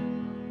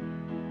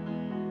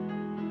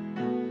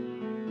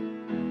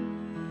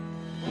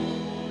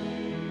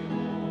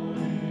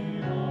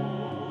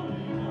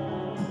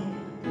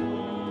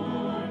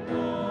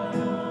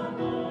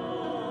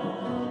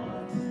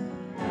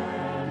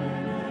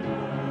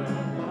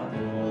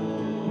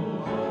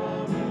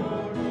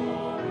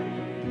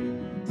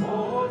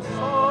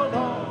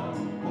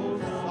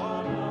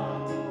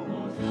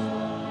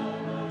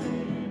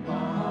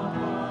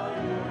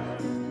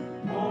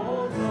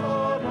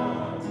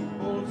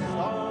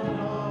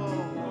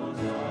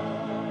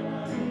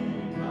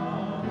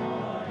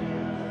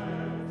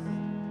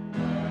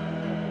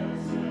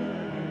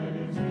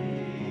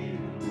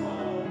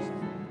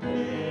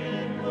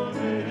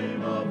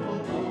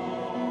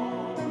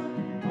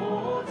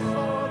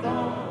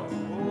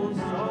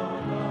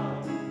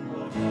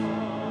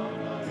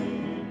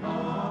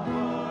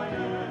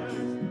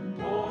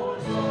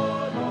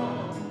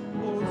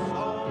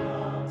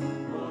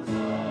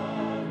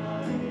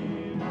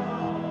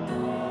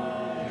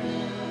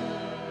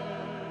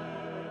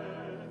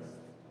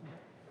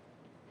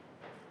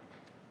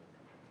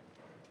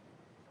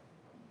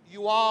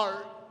 You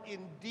are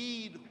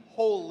indeed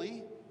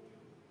holy,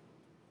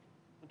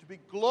 and to be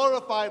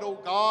glorified, O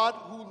God,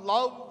 who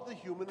love the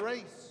human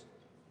race,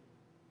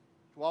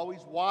 to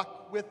always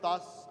walk with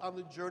us on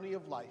the journey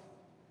of life.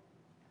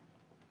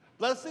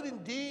 Blessed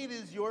indeed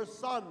is your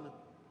Son,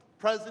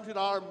 present in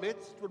our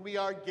midst when we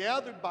are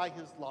gathered by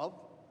his love,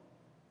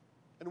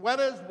 and when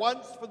as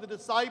once for the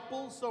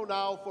disciples, so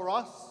now for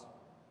us,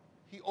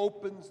 he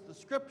opens the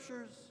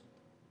Scriptures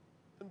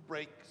and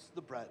breaks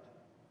the bread.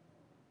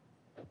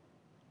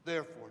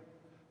 Therefore,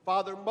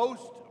 Father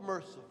most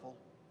merciful,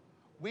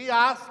 we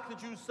ask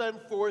that you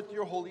send forth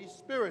your Holy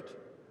Spirit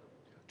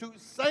to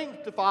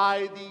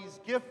sanctify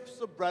these gifts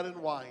of bread and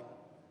wine,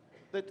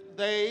 that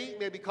they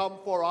may become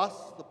for us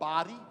the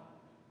body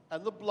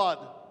and the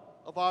blood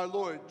of our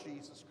Lord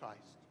Jesus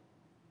Christ.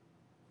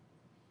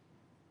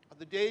 On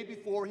the day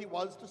before he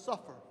was to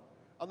suffer,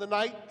 on the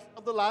night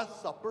of the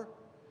Last Supper,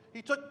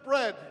 he took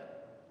bread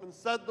and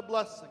said the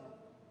blessing,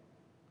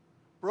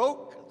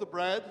 broke the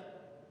bread,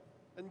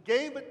 and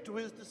gave it to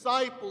his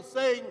disciples,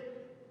 saying,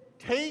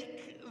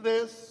 "Take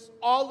this,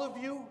 all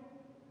of you,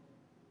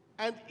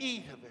 and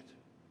eat of it.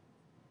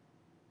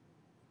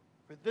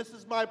 For this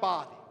is my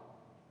body,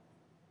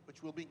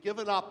 which will be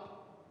given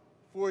up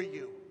for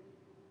you."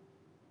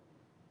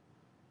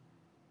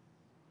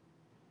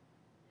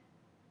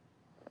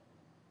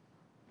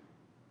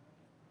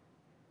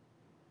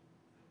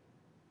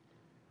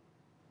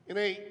 In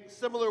a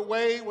similar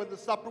way, when the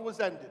supper was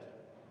ended,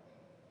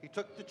 he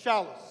took the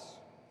chalice,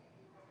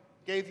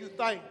 gave you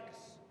thanks,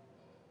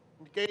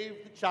 and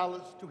gave the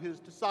chalice to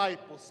his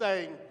disciples,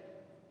 saying,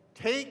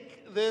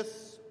 "Take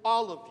this,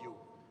 all of you,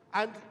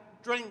 and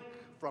drink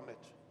from it.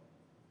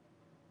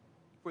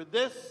 For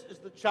this is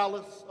the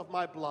chalice of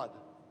my blood,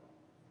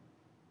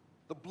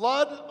 the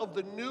blood of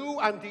the new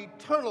and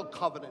eternal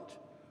covenant,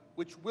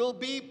 which will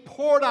be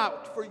poured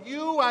out for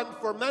you and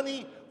for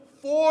many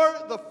for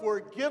the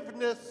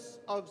forgiveness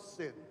of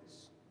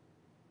sins.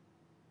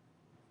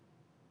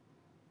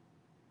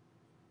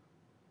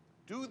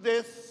 Do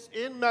this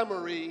in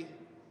memory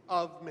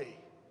of me.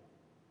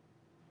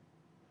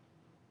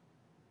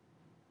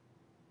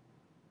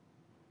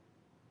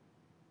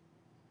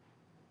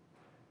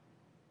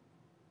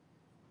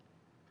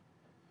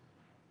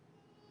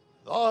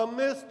 The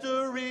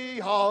mystery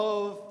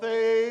of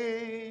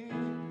faith.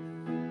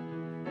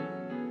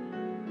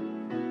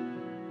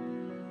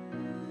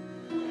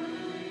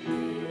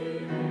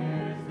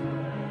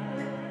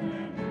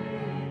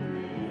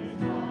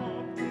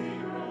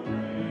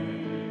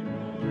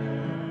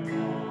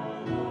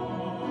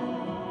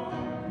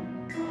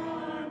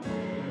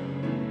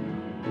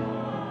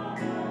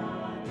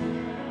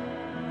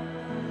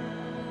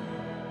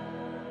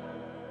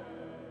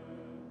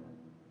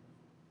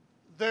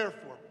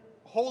 Therefore,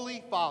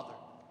 Holy Father,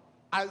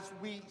 as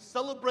we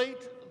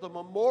celebrate the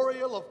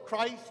memorial of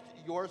Christ,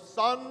 your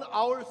Son,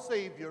 our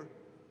Savior,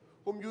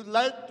 whom you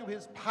led through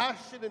his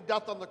passion and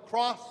death on the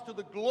cross to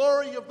the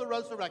glory of the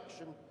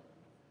resurrection,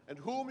 and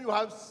whom you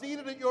have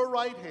seated at your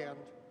right hand,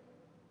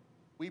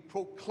 we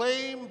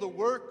proclaim the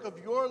work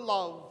of your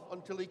love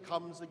until he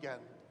comes again.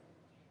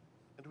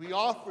 And we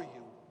offer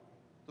you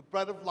the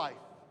bread of life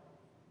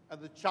and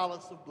the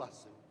chalice of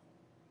blessing.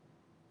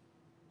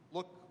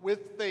 Look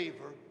with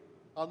favor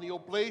on the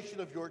oblation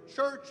of your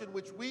church, in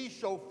which we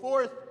show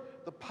forth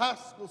the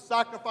paschal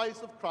sacrifice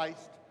of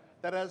Christ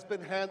that has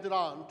been handed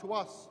on to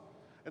us.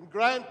 And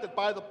grant that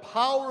by the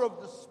power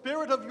of the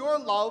Spirit of your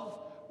love,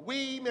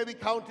 we may be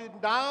counted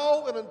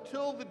now and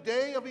until the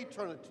day of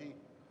eternity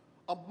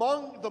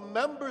among the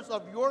members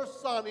of your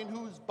Son, in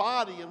whose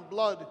body and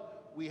blood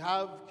we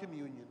have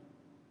communion.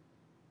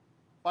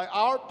 By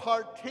our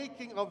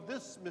partaking of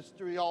this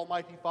mystery,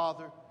 Almighty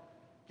Father,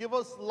 give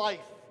us life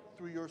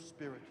through your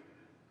Spirit.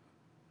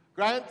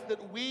 Grant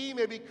that we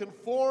may be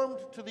conformed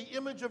to the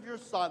image of your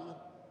Son,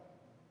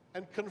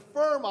 and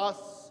confirm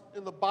us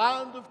in the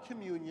bond of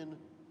communion,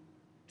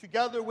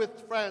 together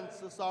with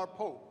Francis, our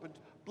Pope, and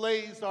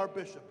Blaise, our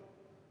Bishop,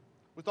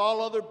 with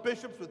all other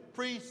bishops, with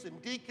priests and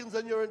deacons,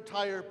 and your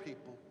entire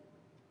people.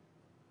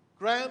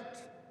 Grant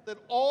that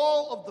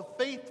all of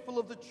the faithful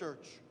of the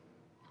Church,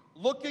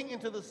 looking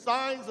into the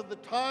signs of the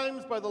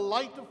times by the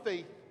light of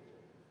faith,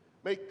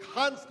 may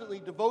constantly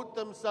devote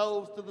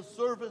themselves to the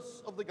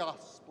service of the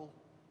gospel.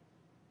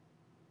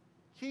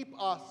 Keep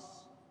us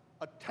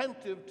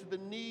attentive to the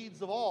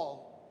needs of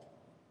all,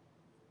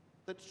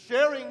 that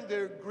sharing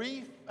their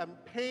grief and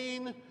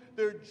pain,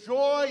 their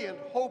joy and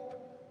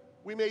hope,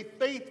 we may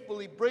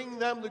faithfully bring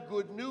them the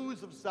good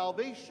news of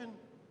salvation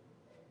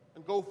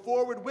and go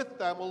forward with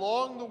them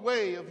along the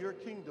way of your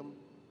kingdom.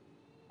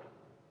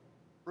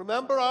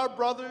 Remember our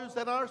brothers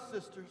and our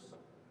sisters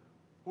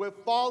who have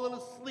fallen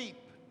asleep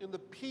in the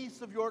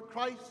peace of your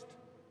Christ,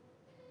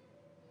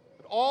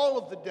 and all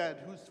of the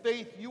dead whose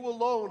faith you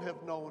alone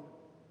have known.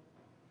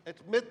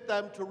 Admit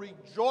them to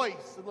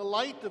rejoice in the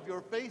light of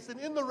your face, and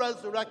in the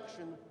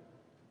resurrection,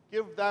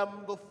 give them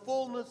the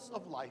fullness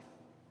of life.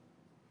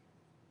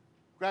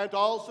 Grant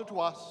also to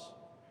us,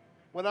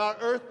 when our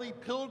earthly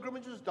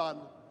pilgrimage is done,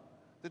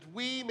 that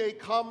we may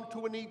come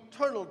to an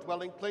eternal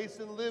dwelling place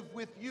and live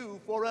with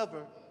you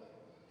forever.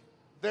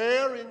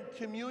 There, in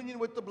communion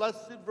with the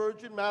Blessed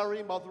Virgin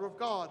Mary, Mother of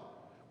God,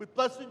 with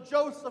Blessed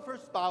Joseph, her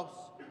spouse,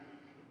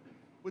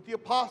 with the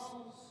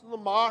apostles and the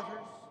martyrs,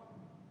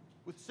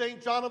 with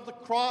St. John of the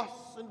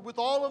Cross, and with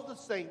all of the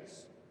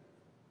saints,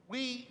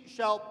 we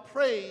shall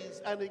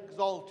praise and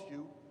exalt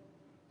you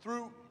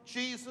through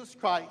Jesus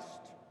Christ,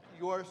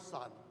 your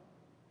Son.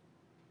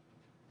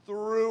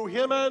 Through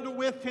him and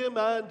with him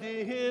and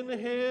in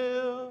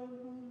him,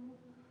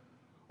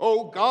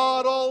 O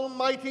God,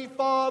 Almighty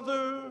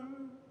Father,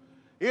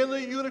 in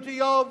the unity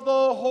of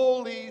the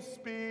Holy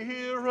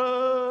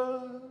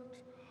Spirit,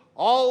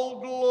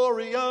 all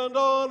glory and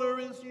honor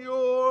is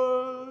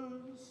yours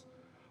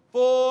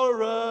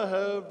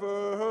forever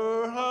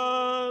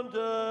and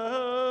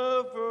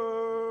ever.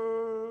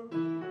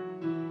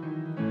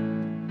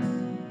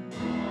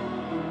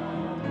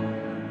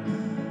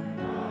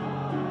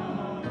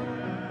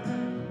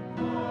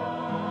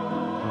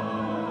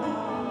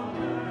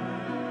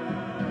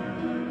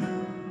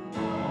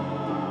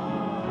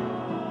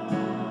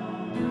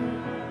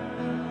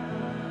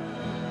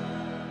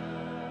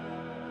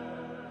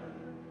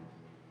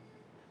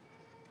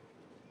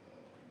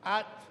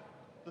 At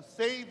the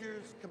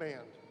Savior's command,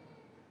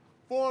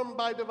 formed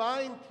by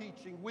divine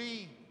teaching,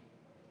 we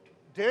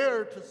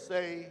dare to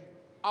say,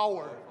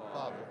 Our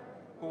Father,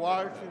 who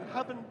art in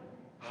heaven,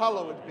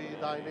 hallowed be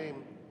thy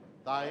name.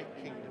 Thy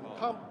kingdom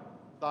come,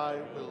 thy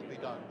will be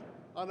done,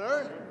 on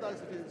earth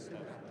as it is in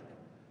heaven.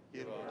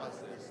 Give us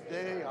this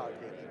day our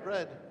daily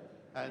bread,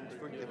 and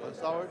forgive us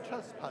our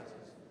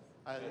trespasses,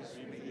 as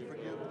we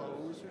forgive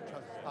those who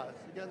trespass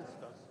against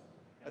us.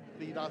 And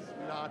lead us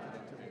not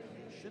into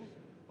temptation,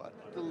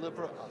 but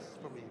deliver us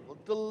from evil.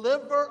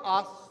 Deliver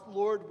us,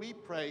 Lord, we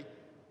pray,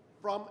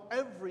 from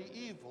every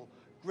evil.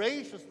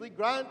 Graciously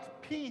grant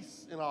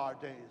peace in our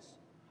days,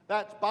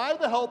 that by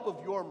the help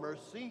of your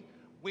mercy,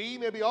 we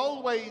may be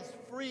always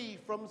free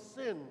from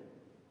sin,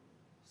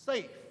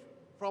 safe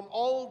from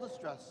all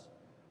distress,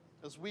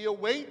 as we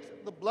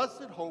await the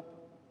blessed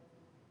hope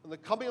and the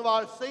coming of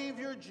our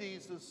Savior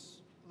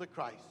Jesus the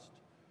Christ,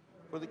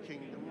 for the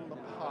kingdom, the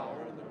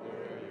power, and the glory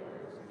are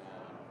yours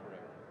now and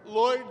forever.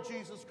 Lord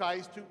Jesus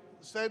Christ, who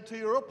said to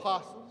your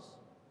apostles,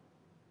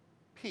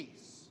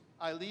 "Peace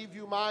I leave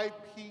you, my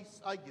peace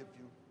I give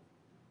you.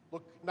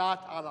 Look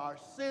not on our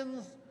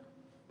sins,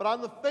 but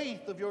on the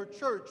faith of your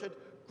church, and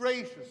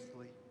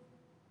graciously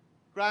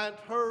grant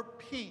her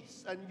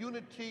peace and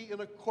unity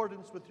in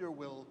accordance with your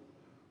will,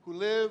 who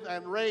live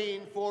and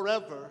reign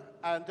forever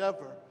and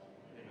ever."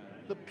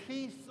 Amen. The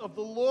peace of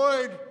the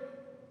Lord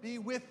be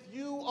with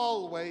you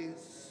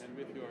always. And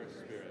with your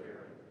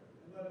spirit.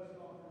 And let us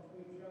offer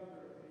to each other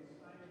a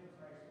sign of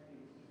Christ's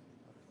peace.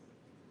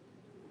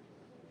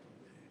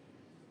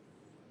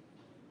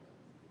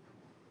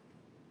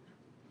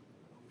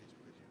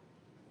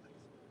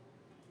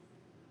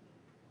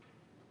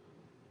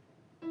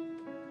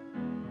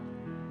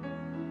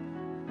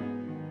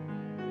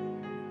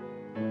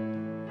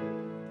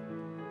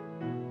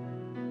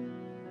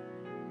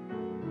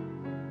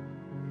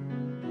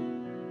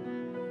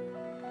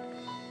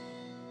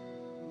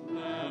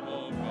 Lamb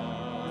of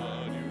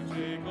God, you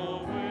take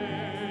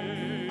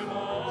away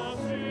the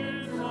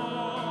sins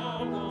of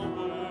the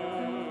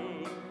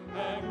world.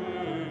 Have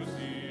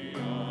mercy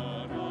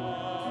on us.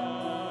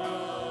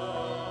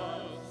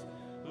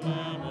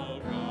 Lamb of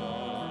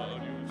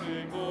God, you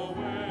take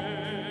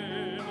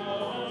away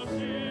the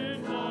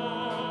sins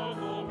of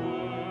the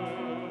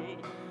world.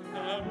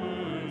 Have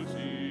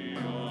mercy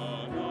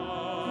on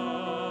us.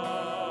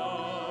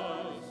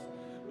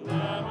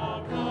 Lamb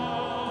of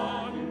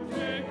God, you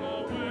take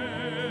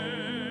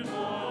away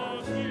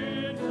the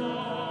sins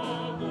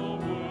of the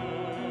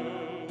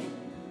world.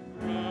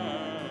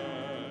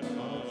 Grant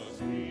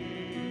us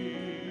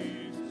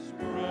peace,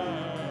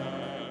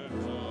 grant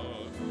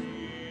us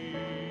peace.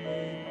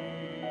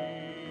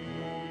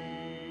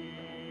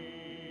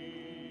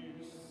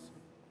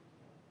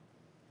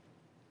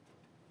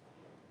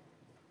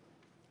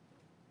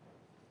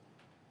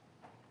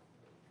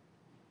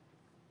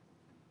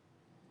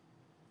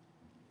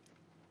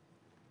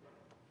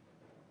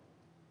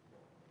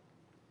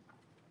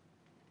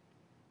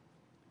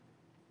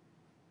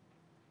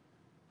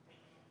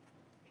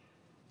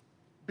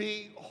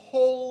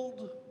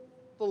 Behold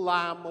the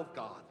Lamb of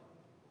God.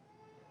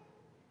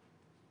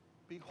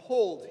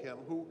 Behold him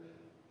who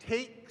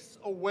takes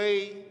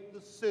away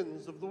the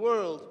sins of the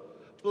world.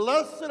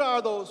 Blessed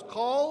are those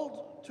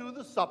called to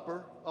the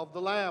supper of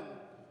the Lamb.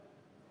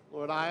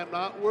 Lord, I am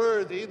not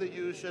worthy that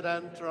you should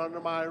enter under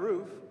my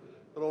roof,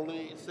 but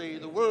only say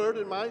the word,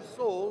 and my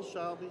soul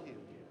shall be healed.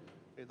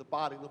 May the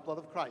body and the blood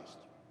of Christ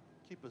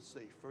keep us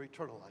safe for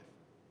eternal life.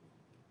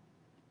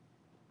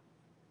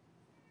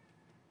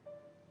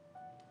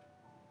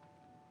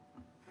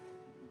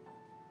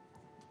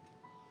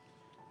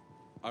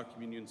 Our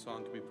communion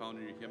song can be found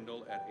in your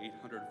hymnal at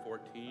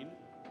 814.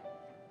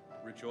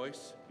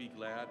 Rejoice, Be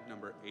Glad,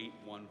 number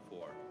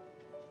 814.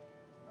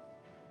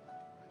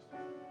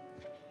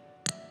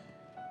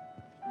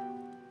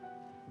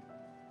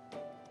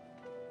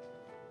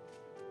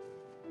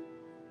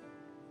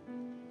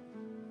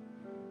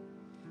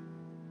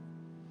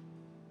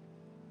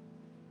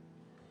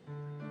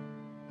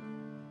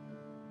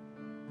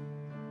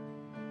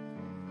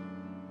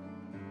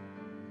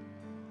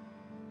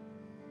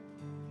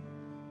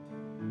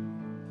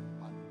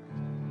 Body of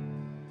Christ.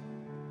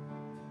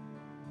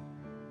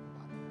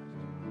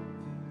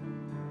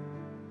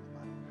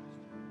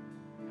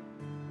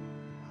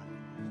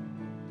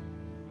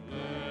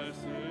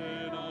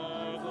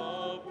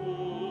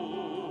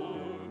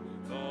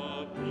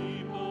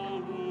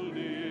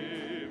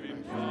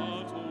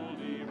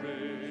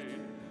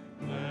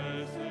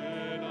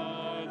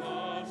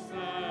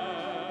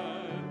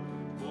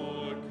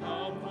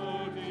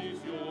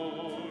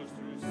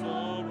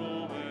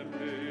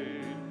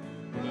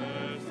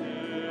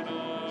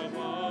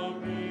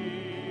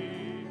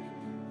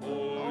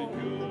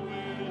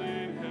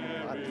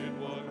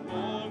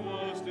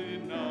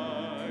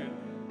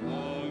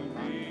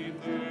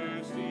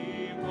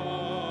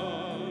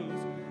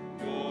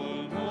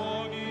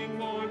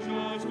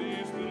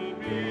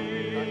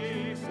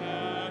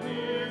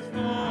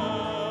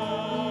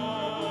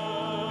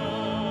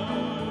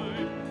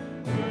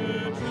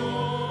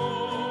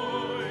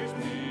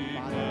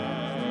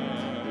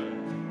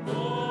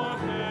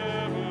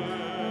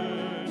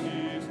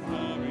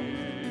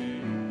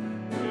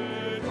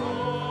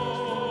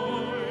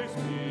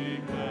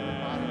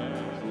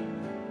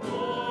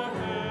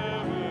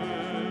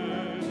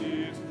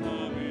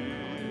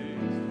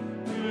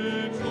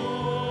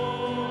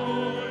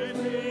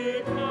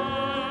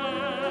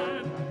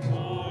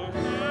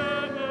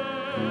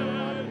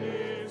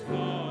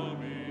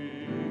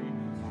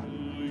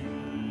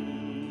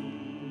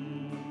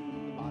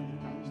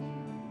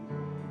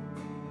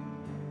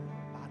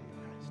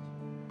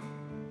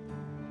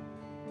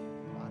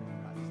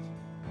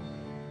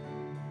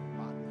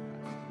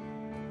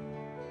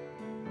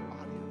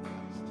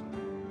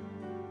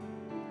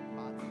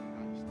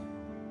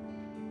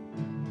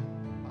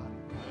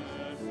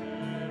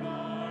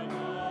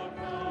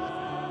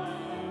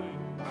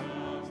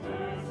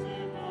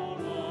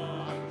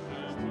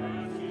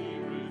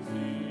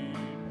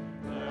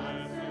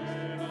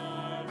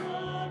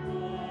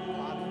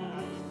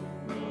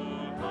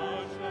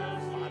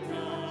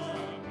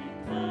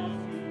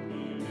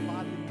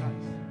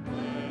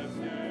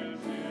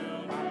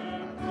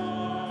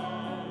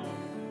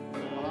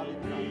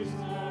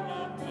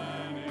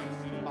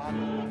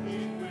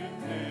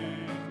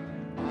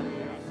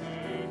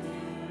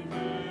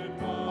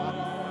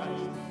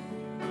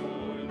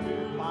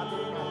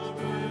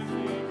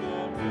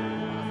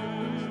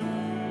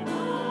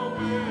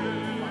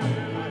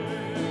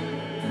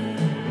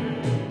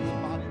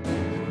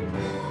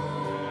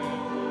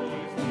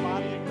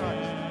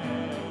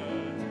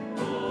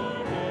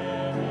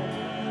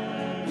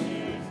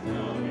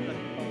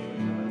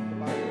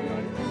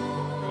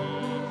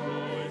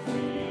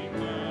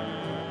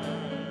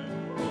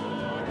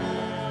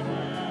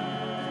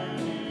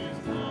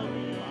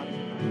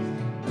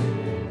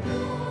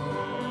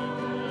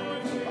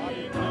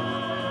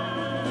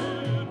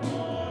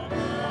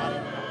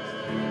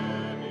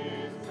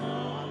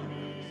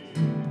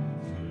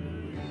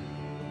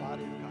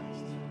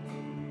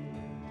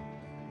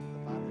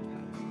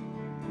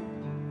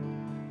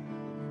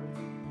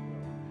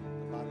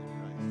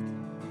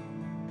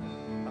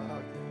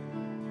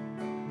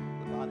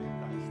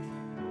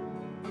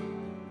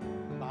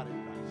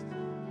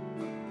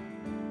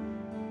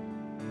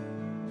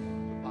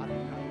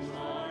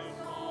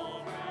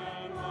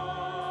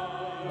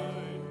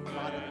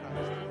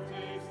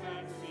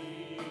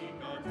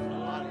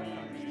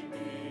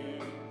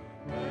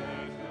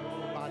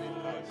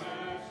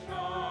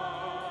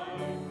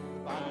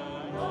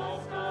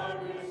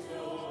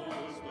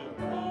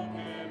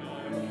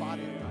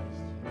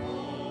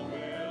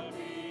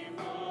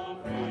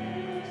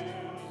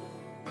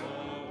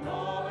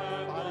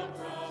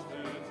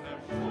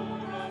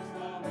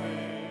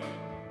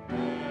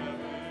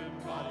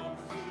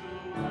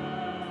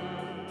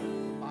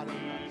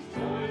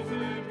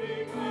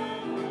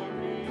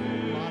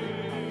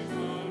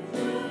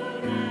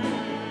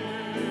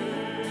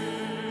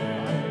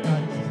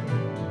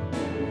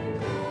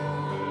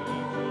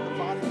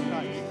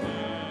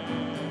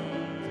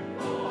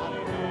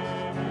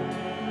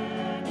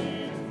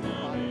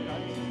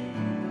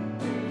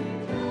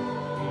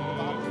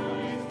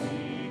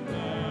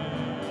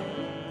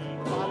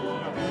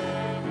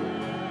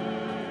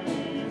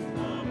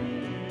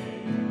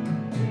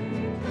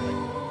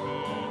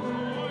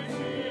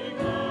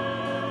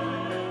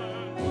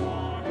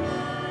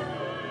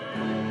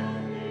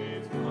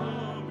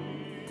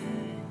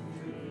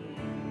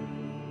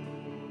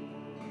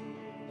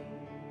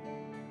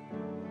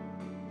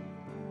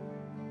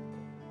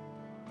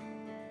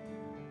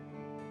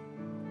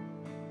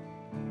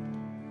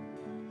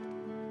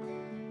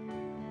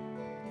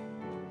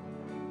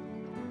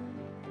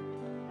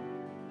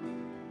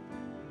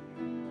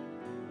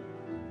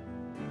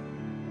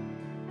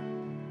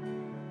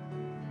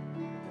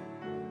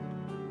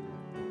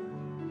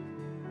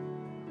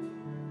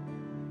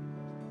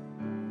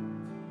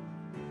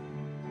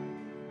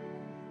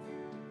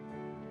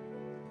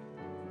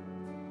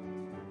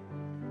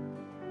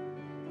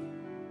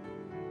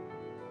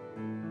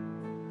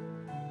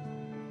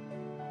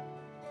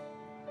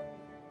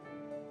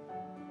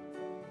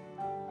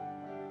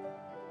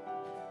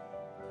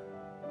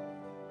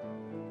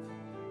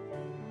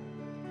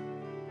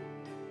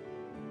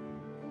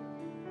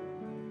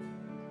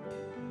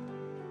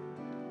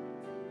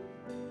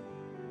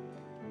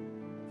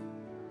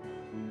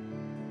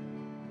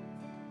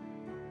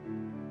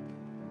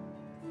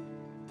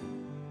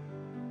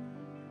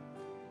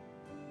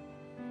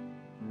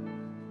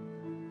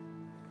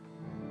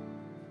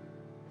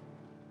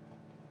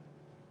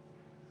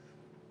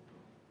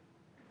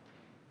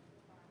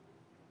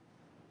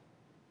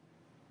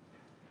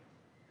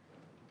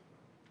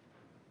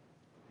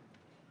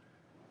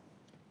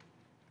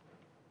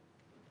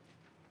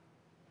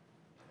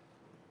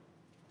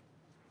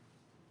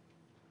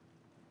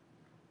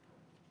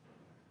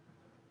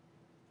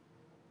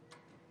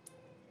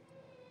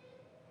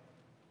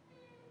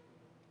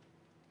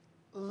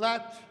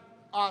 let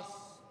us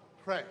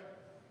pray.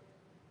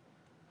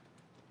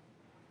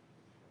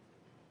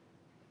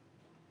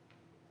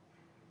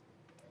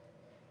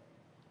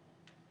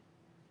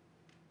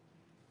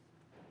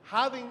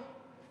 Having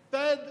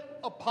fed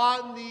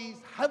upon these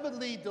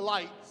heavenly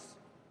delights,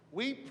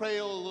 we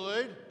pray, O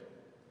Lord,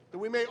 that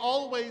we may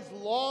always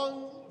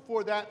long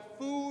for that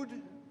food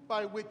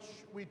by which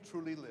we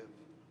truly live.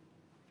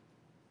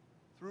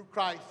 Through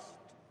Christ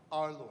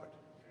our Lord.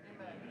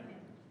 Amen.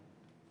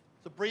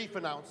 It's a brief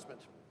announcement.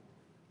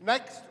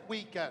 Next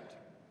weekend,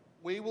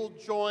 we will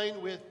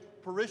join with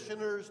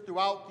parishioners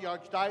throughout the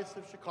Archdiocese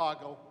of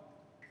Chicago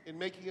in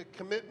making a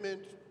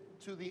commitment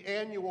to the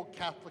annual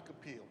Catholic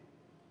Appeal.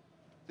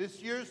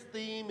 This year's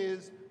theme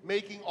is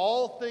Making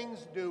All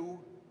Things New,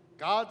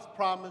 God's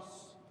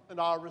Promise and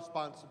Our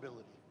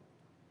Responsibility.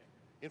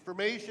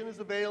 Information is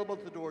available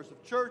at the doors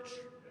of church,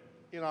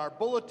 in our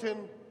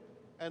bulletin,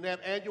 and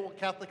at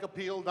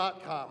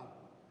annualcatholicappeal.com.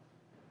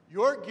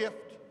 Your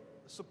gift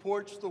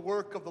supports the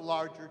work of the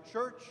larger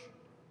church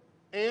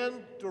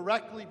and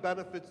directly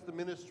benefits the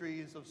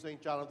ministries of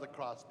St. John of the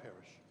Cross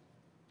Parish.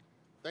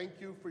 Thank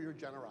you for your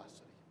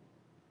generosity.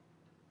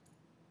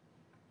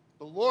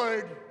 The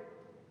Lord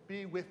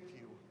be with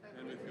you.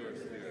 And with your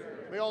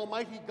spirit. May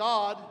Almighty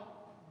God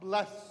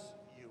bless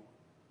you,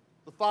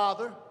 the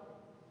Father,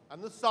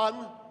 and the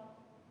Son,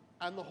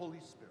 and the Holy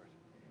Spirit.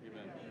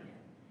 Amen.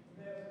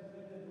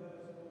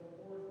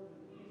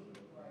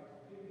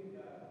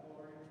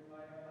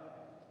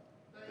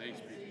 Thanks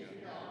be to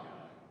God.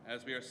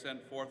 As we are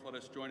sent forth, let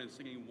us join in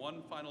singing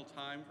one final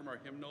time from our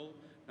hymnal,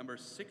 number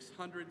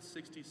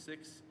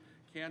 666,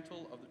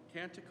 Canticle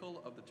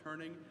of the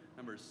Turning,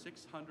 number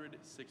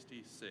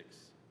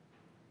 666.